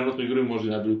ljudi trenutno igraju možda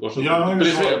i najbolju košarku.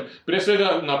 Pre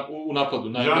svega u napadu.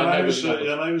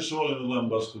 Ja najviše volim da gledam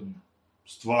Baskoniju.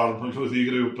 Stvarno, ljudi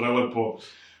igraju prelepo.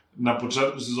 Na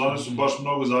početku sezone su baš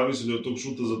mnogo zavisili od tog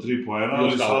šuta za 3 poena,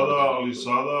 ali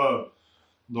sada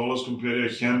dolaskom Pierre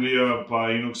Henrya,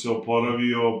 pa Inok se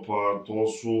oporavio, pa to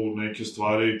su neke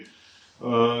stvari.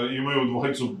 Imaju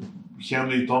dvojicu,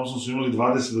 Henry i Thompson su imali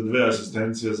 22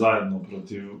 asistencije zajedno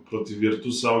protiv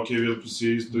Virtusa. Ok, Virtus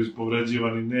je isto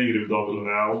ispovređivan i ne igraju dobro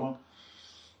realno,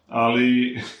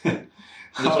 ali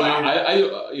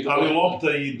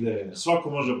lopta ide, svako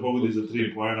može pogoditi za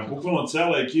 3 poena. Bukvalno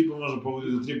cela ekipa može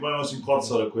pogoditi za 3 poena, osim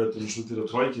Kocara koja to ne šutira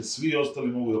trojke, svi ostali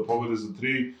mogu da pogode za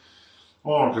 3.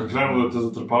 Kad krenu da te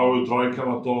zatrpavaju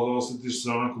trojkama, to osjetiš se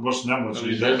onako baš nemoćno.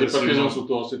 I Zvezda i Partizan su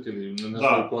to osjetili na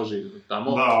svojoj koži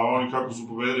tamo. Da, oni kako su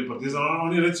pobedili Partizan,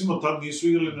 oni recimo tad nisu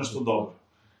igrali nešto dobro.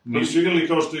 Nisu igrali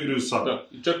kao što igraju sad.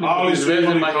 Ali su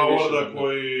imali Howarda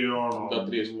koji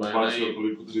upacio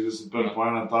koliko 35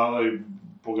 poena tada i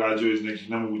pogađao iz nekih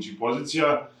nemogućih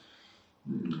pozicija.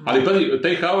 Ali pazi,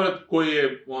 taj Howard koji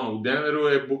je u Denveru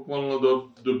je bukvalno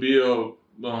dobio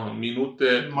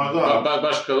minute,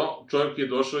 baš kada čovjek je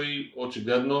došao i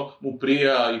očigledno mu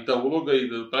prija i ta uloga,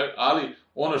 ali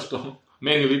ono što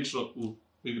meni lično u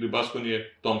igri Baskoni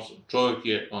je Thompson. Čovjek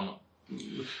je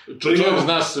čovjek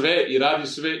zna sve i radi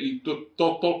sve i to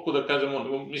toliko da kažem,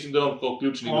 mislim da je on kao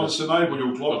ključni igrač. On se najbolje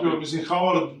uklopio, mislim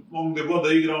Howard, on gde god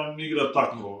da igra, on igra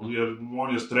tako, jer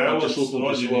on je strelac,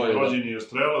 rođen je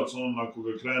strelac, on ako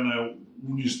ga krene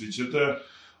uništit ćete,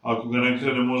 ako ga ne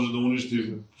krene može da uništi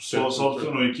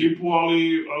sopstvenu ekipu,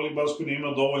 ali Baskoni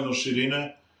ima dovoljno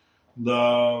širine da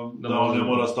on ne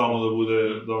mora stalno da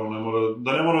bude,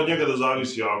 da ne mora od njega da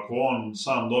zavisi, ako on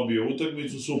sam dobije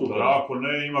utakmicu, super, ako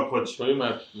ne, ima ko će. To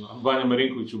ima Vanja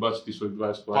Marinković ubaciti svojih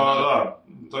 20 pojena. Pa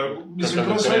da, mislim,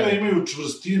 pre svega imaju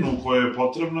čvrstinu koja je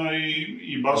potrebna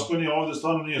i Baskonija ovde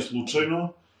stvarno nije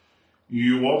slučajno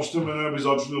i uopšte me ne bi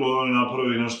začudilo da oni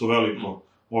napravi nešto veliko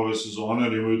ove sezone,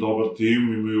 jer imaju dobar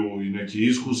tim, imaju i neke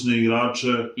iskusne igrače.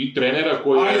 I trenera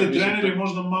koji... trener je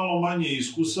možda malo manje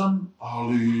iskusan,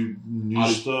 ali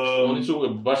ništa... Ali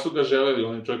baš su ga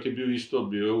želeli, čovjek je bio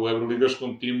u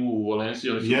evroligaškom timu u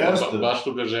Valenciji, oni su baš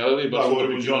su ga želeli. Da,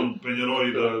 govorimo John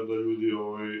Penjeroj da ljudi,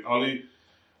 ali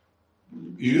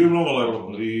igraju mnogo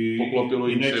lepo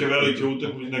i neke velike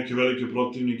utakmice, neke velike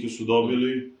protivnike su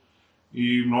dobili.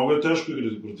 I mnogo je teško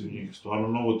igrati protiv njih, stvarno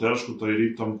mnogo teško, taj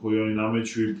ritam koji oni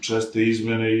nameću i česte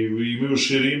izmene i imaju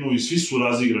širinu i svi su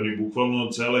razigrani,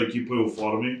 bukvalno cela ekipa je u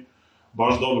formi,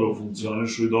 baš dobro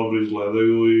funkcionišu i dobro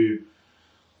izgledaju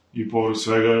i povrh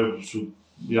svega su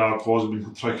jako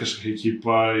ozbiljna trojkaška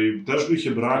ekipa i teško ih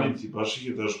je braniti, baš ih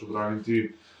je teško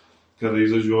braniti kada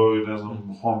izađu ovi, ne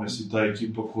znam, Homes i ta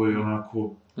ekipa koja je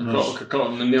onako...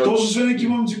 To su sve neki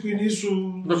momci koji nisu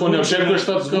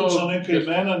zvučna neka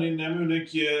imena, ni nemaju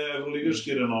neke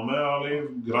evroligaške renome, ali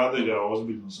grade ga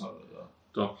ozbiljno sada, da.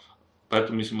 To. Pa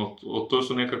eto, mislim, to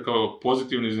su neka kao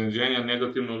pozitivne iznenađenja,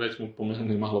 negativno već smo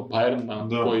pomenuli malo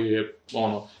Bayern, koji je,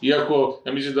 iako,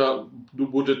 ja mislim da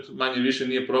budžet manje više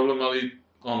nije problem, ali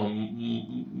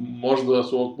možda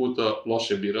su ovog puta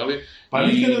loše birali. Pa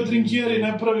nikada Trinkieri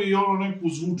ne pravi neku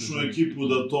zvučnu ekipu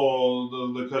da to,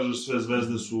 da kažeš sve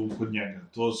zvezde su kod njega.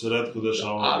 To se retko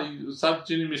dešava. Ali sad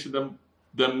čini mi se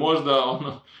da možda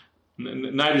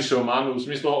najviše omanu, u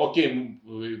smislu,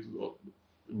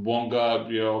 Bonga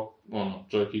je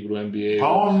čovjek igra u NBA.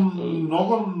 Pa on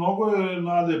mnogo je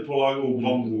nade polagao u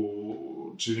Bongu.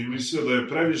 Čini mi se da je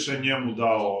previše njemu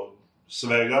dao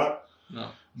svega.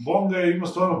 Bonga ima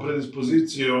stvarno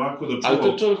predispozicije onako da čuva... Ali to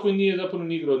je čovjek koji nije zapravo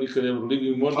ni igrao nikad Euroligi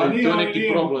i možda je to neki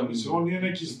problem. On nije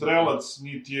neki strelac,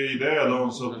 niti je ideja da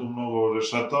on sad tu mnogo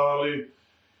rešeta, ali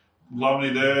glavna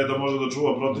ideja je da može da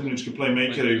čuva protivničke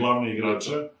playmakere i glavne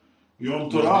igrače. I on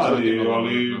to radi,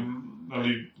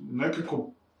 ali nekako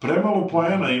premalo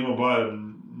poena ima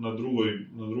Bayern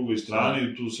na drugoj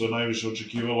strani. Tu se najviše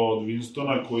očekivalo od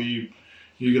Winstona koji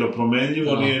igra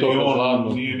promenljivo,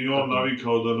 nije ni on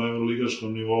navikao da na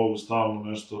evroligaškom nivou stalno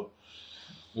nešto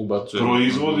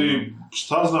proizvodi.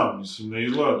 Šta znam, mislim, ne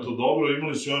izgleda to dobro,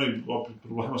 imali su i oni opet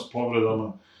problema s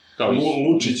povredama.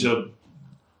 Lučića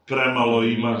premalo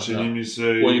ima, čini mi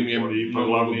se, koji je ipak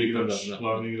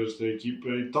glavni igrač te ekipe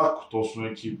i tako, to su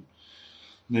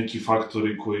neki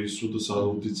faktori koji su do sada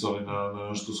uticali na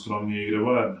nešto skromnije igre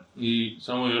Bayerna. I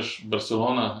samo još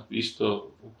Barcelona,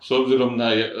 isto, s obzirom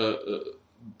na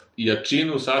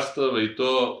jačinu sastava i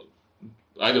to,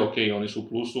 oni su u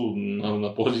plusu,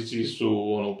 na poziciji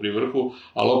su pri vrhu,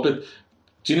 ali opet,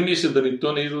 čini mi se da ni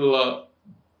to ne izgleda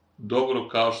dobro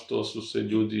kao što su se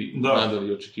ljudi nadali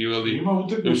i očekivali.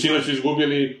 Sinoć su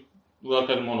izgubili,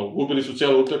 gubili su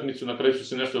cijelu utakmicu, na kraju su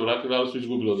se nešto vratili, ali su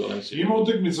izgubili od Valencije. Ima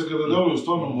utakmica kada deluju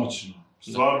stvarno moćno.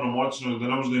 Stvarno moćno, gde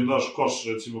ne možeš da im daš koš,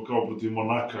 recimo kao protiv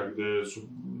Monaka,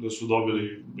 gde su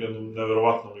dobili jednu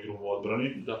neverovatnom igru u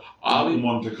odbrani, u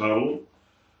Monte Carlo,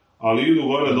 ali idu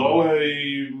gore-dole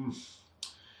i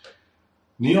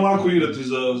nije lako igrati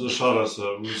za Šarasa,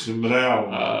 mislim,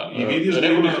 realno.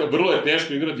 Vrlo je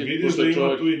teško igrati. Vidiš da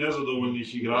ima tu i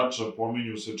nezadovoljnih igrača,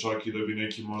 pominju se čak i da bi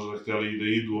neki možda hteli da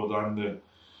idu odande.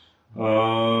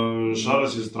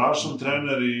 Šaras je strašan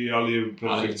trener, ali je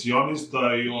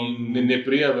perfekcionista i on... Ne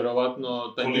prija,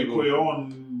 verovatno... Koliko je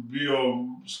on bio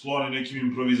sklon nekim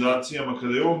improvizacijama,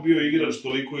 kada je on bio igrač,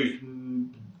 toliko ih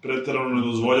preterano ne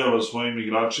dozvoljava svojim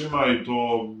igračima i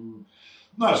to,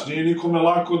 znaš, nije nikome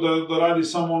lako da radi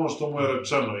samo ono što mu je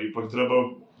rečeno, ipak treba,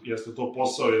 jeste to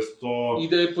posao, jeste to i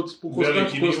da je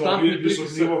veliki nivo, visok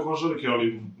nivo košarke,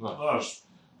 ali, znaš,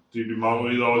 ti bi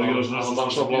malo i da odigraš nešto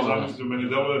što ti zamislio, meni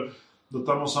deluje da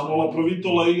tamo samo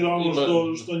Laprovitola igra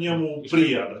ono što njemu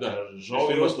prija, da kažeš.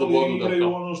 Ovi ostali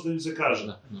igraju ono što im se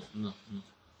kaže.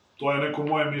 To je neko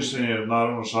moje mišljenje,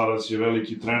 naravno Šarac je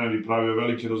veliki trener i pravio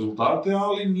velike rezultate,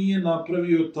 ali nije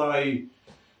napravio taj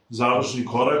završni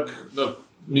korak.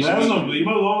 Ne znam,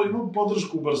 ima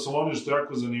podršku u Barceloni što je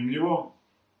jako zanimljivo.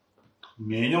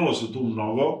 Menjalo se tu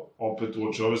mnogo, opet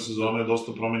uoči ove sezone je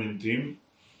dosta promenjen tim.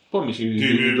 Pa mislim,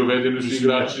 dovedeni su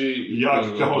igrači... Jak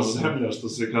kao zemlja, što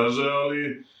se kaže,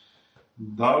 ali...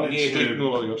 Da li će...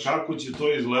 Kako će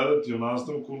to izgledati u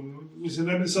nastavku? Mislim,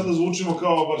 ne bi sad da zvučimo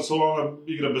kao Barcelona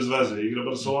igra bez veze. Igra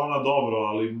Barcelona dobro,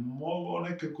 ali mogo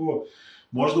nekako...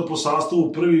 Možda po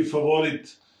sastavu prvi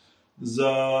favorit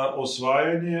za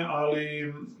osvajanje,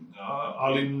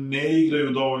 ali ne igraju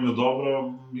dovoljno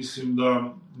dobro.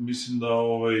 Mislim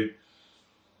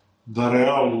da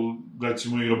Real,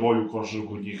 recimo, igra bolju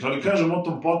košarku od njih. Ali kažem, o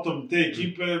tom potom, te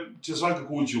ekipe će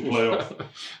svakako ući u play-off.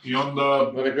 I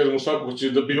onda... Da ne kažemo svakako će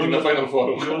da biti na Final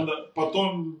Fouru. Pa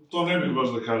to ne bih baš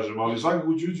da kažem, ali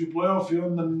svakako će ući u play-off i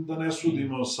onda da ne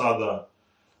sudimo sada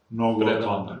mnogo o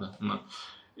tome.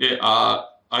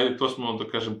 Ajde, to smo, da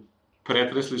kažem,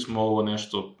 pretresli smo ovo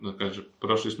nešto, da kažem,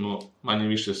 prošli smo manje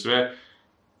više sve.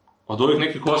 Od ovih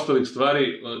nekih ostalih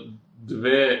stvari,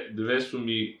 dve su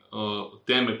mi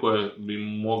teme koje bi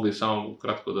mogli samo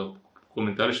kratko da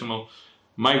komentarišemo.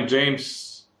 Mike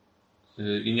James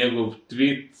i njegov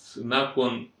tweet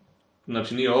nakon,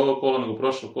 znači nije ovo kolo, nego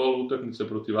prošlo kolo utakmice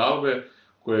protiv Albe,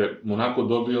 koje je Monako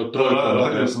dobio trojku.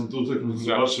 Da, sam tu utakmicu,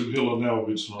 baš je bilo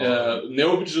neobično.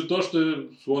 Neobično to što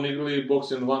su oni igrali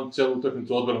box and one celu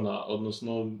utakmicu odbrana,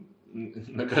 odnosno,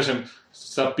 da kažem,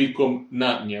 sa pikom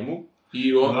na njemu.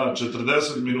 Da,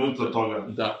 40 minuta toga.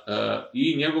 Da,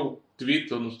 i njegov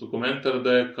tweet, odnosno komentar,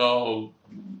 da je kao,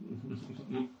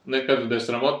 ne kažem da je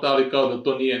sramota, ali kao da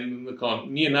to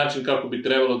nije način kako bi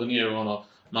trebalo, da nije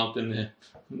maltene,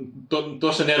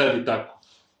 to se ne radi tako.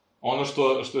 Ono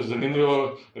što je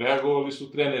zanimljivo, reagovali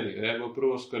su treneri. Reagovao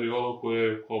prvo Scariolo koji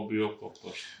je bio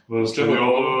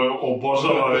Scariolo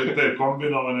obožava te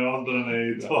kombinovane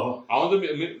odbrane i to. A onda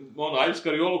ajde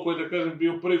Scariolo koji, da kažem,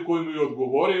 bio prvi koji mi je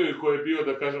odgovorio i koji je bio,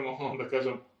 da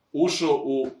kažem, ušao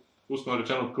u, uslovno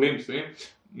rečeno, klim s njim.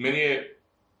 Meni je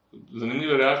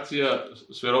zanimljiva reakcija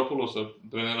Sferopoulosa,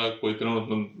 trenera koji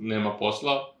trenutno nema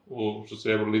posla, što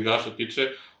se Euroligaša tiče,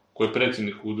 koji je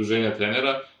predsjednik udruženja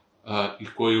trenera, i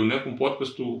koji u nekom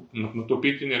podcastu na to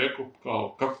pitanje rekao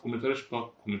kao, kako komentariš? Pa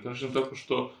komentarišem tako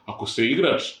što ako se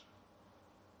igrač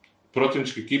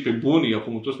protivničke ekipe buni,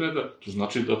 ako mu to smeta, to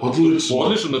znači da...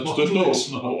 Odlično, znači to je to,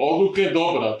 odluka je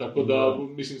dobra, tako da,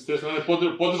 mislim, s te strane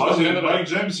podržava trenera...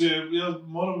 Mike James je, ja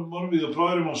moram bi da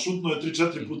proverimo, šutno je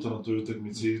 3-4 puta na toj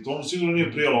utakmici i to mu sigurno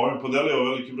nije prijelo, on je podelio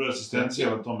veliki broj asistencija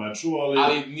na tom meču,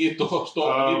 ali nije to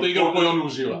igra u kojoj on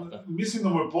uživa. Mislim da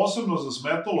mu je posebno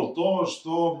zasmetalo to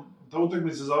što ta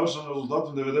utakmica je završena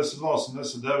rezultatom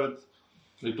 92-89.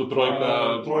 I to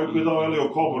trojka... Trojku je dao Elio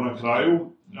Kobo na kraju.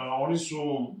 Oni su...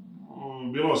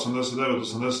 Bilo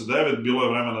 89-89, bilo je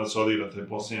vremena da se odigra taj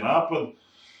posljednji napad.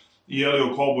 I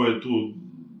Elio Kobo je tu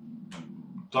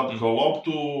tapkao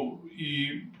loptu i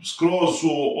skroz su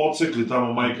odsekli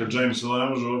tamo Majka Jamesa da ne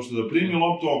može uopšte da primi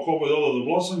loptu, a Kobo je dodao do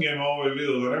Blossangema, ovaj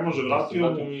video da ne može,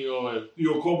 vratio mu i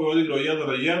Kobo je odigrao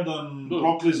 1-1,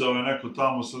 proklizao je neko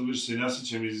tamo, sad više se ne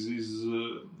sjećam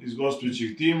iz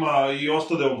gostujućih tima i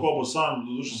ostade Kobo sam,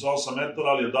 doduše sa 8 metara,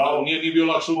 ali je dao. Nije bio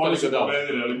lakše oni su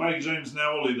pobedili, ali Mike James ne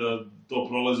voli da to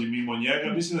prolazi mimo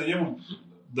njega, mislim da njemu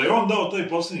da je on dao taj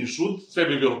poslednji šut,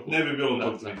 ne bi bilo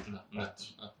tog tvita,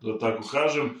 da tako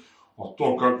kažem. A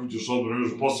to kako ćeš odbrati,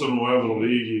 još posebno u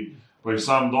Euroligi, pa i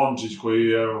sam Dončić koji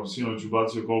je, sinoć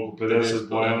ubacio koliko, 50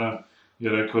 poena, je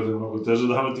rekao da je mnogo teže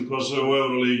davati koševe u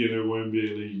Euroligi nego u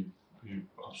NBA ligi. I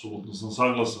apsolutno sam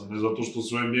saglasan, ne zato što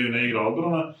se u NBA ne igra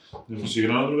odbrana, nego se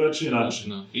igra na drugačiji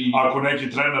način. Ako neki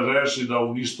trener reši da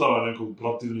uništava nekog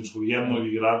protivničkog jednog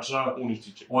igrača,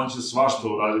 on će svašta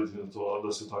uraditi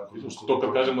da se tako isto. To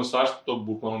kad kažemo svašta, to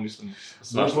bukvalno mislim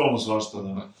svašta. Bukvalno svašta,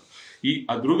 da.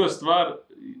 A druga stvar,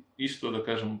 isto da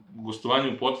kažem,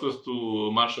 gostovanje u podcastu,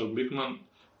 Marshall Glickman,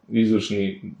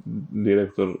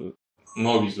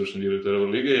 novi izvršni direktor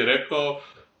Euroliga, je rekao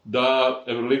da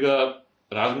Euroliga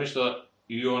razmišlja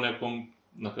i o nekom,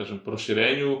 da kažem,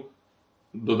 proširenju,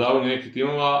 dodavanju nekih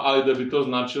timova, ali da bi to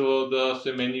značilo da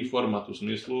se menji format, u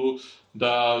smislu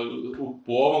da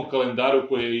po ovom kalendaru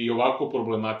koji je i ovako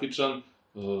problematičan,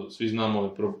 svi znamo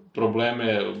ove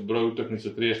probleme, broj utakmica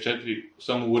 34,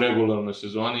 samo u regularnoj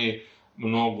sezoni,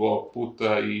 mnogo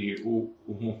puta i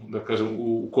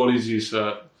u koliziji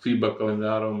sa FIBA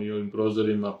kalendarom i ovim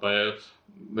prozorima, pa je,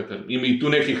 da kažem, ima i tu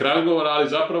nekih razgovora, ali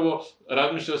zapravo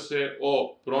razmišlja se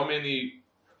o promeni,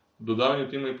 dodavanju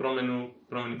tima i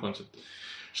promeni koncepta.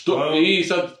 I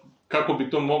sad, kako bi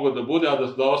to moglo da bude, a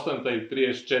da ostane taj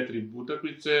 34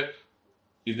 utakmice,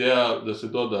 ideja da se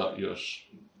doda još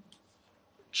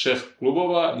 6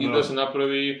 klubova i da se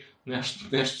napravi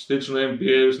nešto slično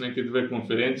NBA-u s neke 2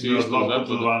 konferencije. Da, 2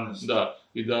 puta 12. Da,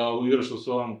 i da igraš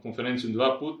sa ovom konferencijom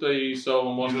 2 puta i sa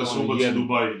ovom ostalom 1. I da se ubaci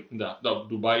Dubai. Da,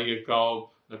 Dubai je kao,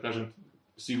 da kažem,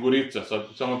 sigurica, sad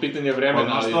samo pitanje vremena. Pa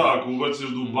znaš šta, ako ubaciš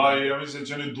Dubai, ja mislim da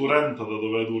će oni Durenta da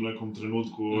dovedu u nekom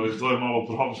trenutku, to je malo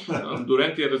problem.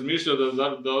 Durent je razmišljao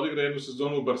da odigra jednu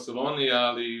sezonu u Barceloni,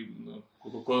 ali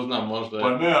ko zna, možda je...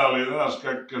 Pa ne, ali znaš,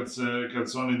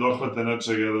 kad se oni dohvate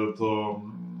nečega da to...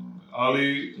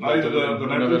 Ali, ajde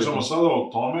da ne pričamo sada o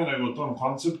tome, nego o tom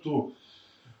konceptu,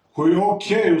 koji je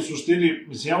okej, u suštini,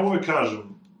 mislim, ja uvek kažem,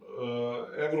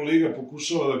 Euroliga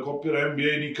pokušava da kopira NBA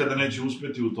i nikada neće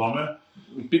uspeti u tome.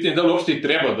 Pitanje da li uopšte i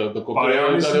treba da kopira? Pa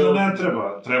ja mislim da ne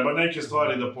treba. Treba neke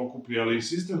stvari da pokupi, ali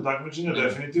sistem takmičenja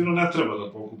definitivno ne treba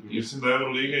da pokupi. Mislim da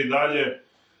Euroliga i dalje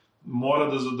mora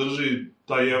da zadrži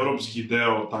taj evropski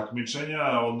deo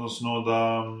takmičenja, odnosno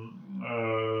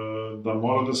da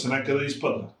mora da se nekada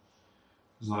ispada.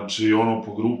 Znači, ono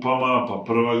po grupama, pa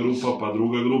prva grupa, pa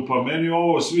druga grupa. Meni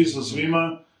ovo svi sa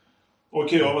svima,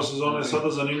 ova sezona je sada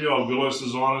zanimljiva, ali bilo je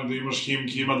sezona gde imaš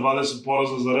Himki, ima 20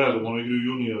 poraza za redom, ono igraju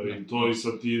juniori i to i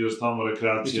sad ti ideš tamo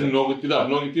rekreacija. Mislim,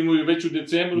 mnogi timovi već u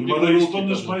decembru... Ima da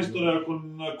ispadneš majstore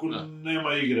ako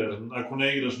nema igre, ako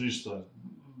ne igraš ništa.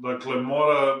 Dakle,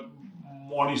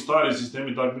 oni stari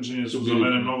sistemi takmičenja su za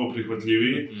mene mnogo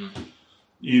prihvatljiviji.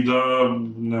 I da,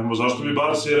 zašto bi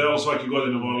Barca i Real svake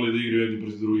godine morali da igraju jedni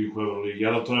protiv drugih u Euroligi,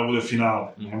 da to ne bude finale,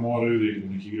 ne moraju da igraju,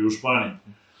 neki igraju u Španiji.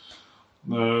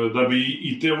 Da bi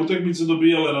i te utakmice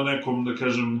dobijale na nekom, da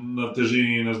kažem, na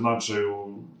težini i na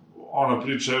značaju. Ona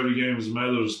priča Every Games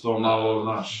Matters, to malo,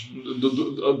 znaš.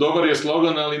 Dobar je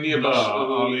slogan, ali nije baš... Da,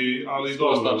 ali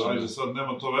dobro, ajde sad,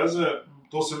 nema to veze.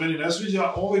 To se meni ne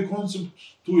sviđa. Ovaj koncept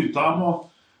tu i tamo,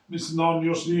 mislim da on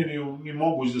još nije ni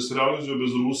moguć da se realizuje bez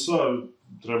Rusa.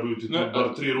 Trebaju ti tu bar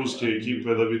 3 ruske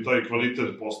ekipe da bi taj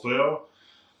kvalitet postojao.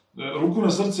 Ruku na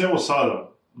srce, evo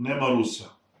sada, nema Rusa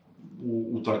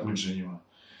u takmičenjima.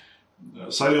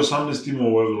 Sad je 18 timova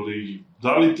u Euroligi.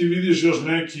 Da li ti vidiš još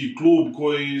neki klub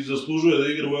koji zaslužuje da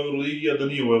igra u Euroligi, a da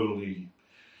nije u Euroligi?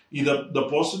 I da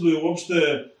posjeduje uopšte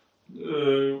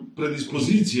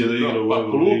predispozicije da igra u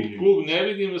Euroligi? Klub ne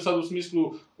vidim sad u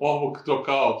smislu ovog to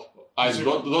kao... Ajde,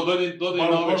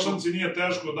 dodaj na ove... Košanci nije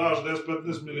teško, daš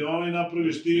 10-15 miliona i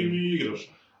napraviš tim i igraš.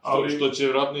 Što će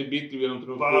vjerojatno i biti u jednom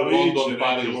trenutku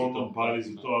London, Pariz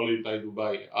i to, ali... Taj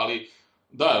Dubai, ali...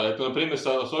 Da, eto, na primjer, sa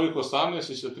ovih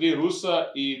 18 i sa 3 Rusa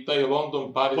i taj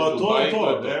London, Pariz, Dubai... Pa to je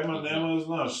to, nema,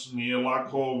 znaš, nije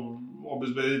lako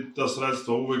obezbediti ta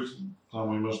sredstva, uvek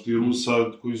tamo imaš ti Rusa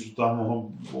koji su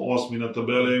tamo 8 na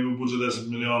tabele, imaju budžet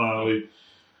 10 miliona,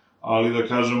 ali da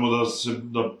kažemo da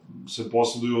se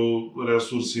posjeduju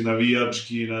resursi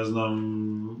navijački, ne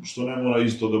znam, što ne mora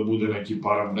isto da bude neki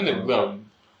parametar. Da,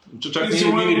 čak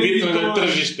nije bitno da je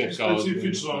tržište kao...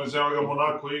 Specifično, mislim, ga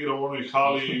Monako igra u onoj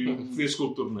hali...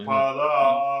 Fiskulturno. Pa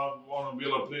da, ono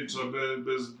bila priča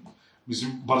bez...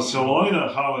 Mislim, Barcelona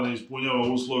hala ne ispunjava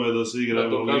uslove da se igra... Da,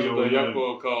 to kažu da je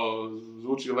jako kao...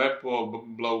 Zvuči lepo,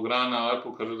 blaugrana,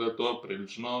 lepo, kaže da je to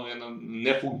prilično jedna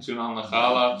nefunkcionalna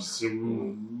hala.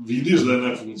 Vidiš da je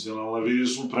nefunkcionalna,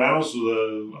 vidiš u prenosu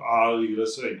da igra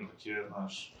se ipak je,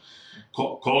 znaš,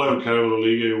 kolevka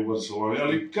Eurolige i u Barceloni,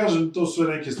 ali kažem, to su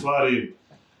neke stvari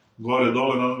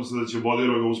gore-dole, nadam se da će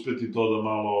Bodiroga uspeti to da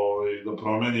malo da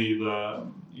promeni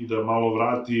i da malo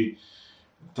vrati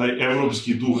taj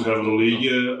evropski duh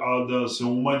Eurolige, a da se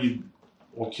umanji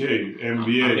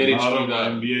NBA,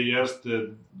 naravno, NBA jeste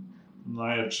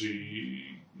najjači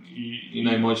i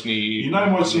najmoćniji. I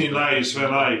najmoćniji,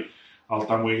 ali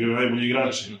tamo igraju najbolji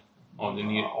igrači. Ovde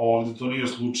nije. Ovde to nije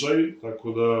slučaj,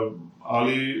 tako da,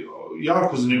 ali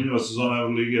jako zanimljiva sezona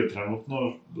Euroligije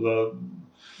trenutno,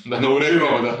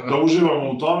 da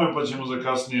uživamo u tome, pa ćemo za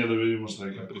kasnije da vidimo šta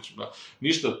je kada priča.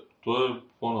 Ništa, to je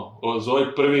za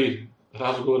ovaj prvi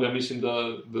razgovor, ja mislim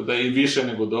da je i više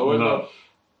nego dovoljno.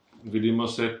 Vidimo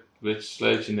se već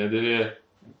sledeće nedelje.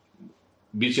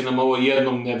 Biće nam ovo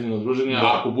jednom nedeljno druženje,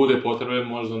 a ako bude potrebe,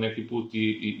 možda neki put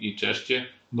i češće.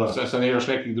 Sa još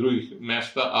nekih drugih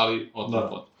mesta, ali od.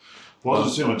 Pozdrav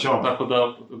svima, čao. Tako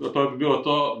da, to bi bilo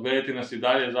to, gledajte nas i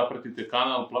dalje, zapratite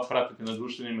kanal, pratite na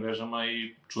društvenim mrežama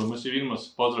i čujemo se i vidimo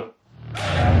se. Pozdrav!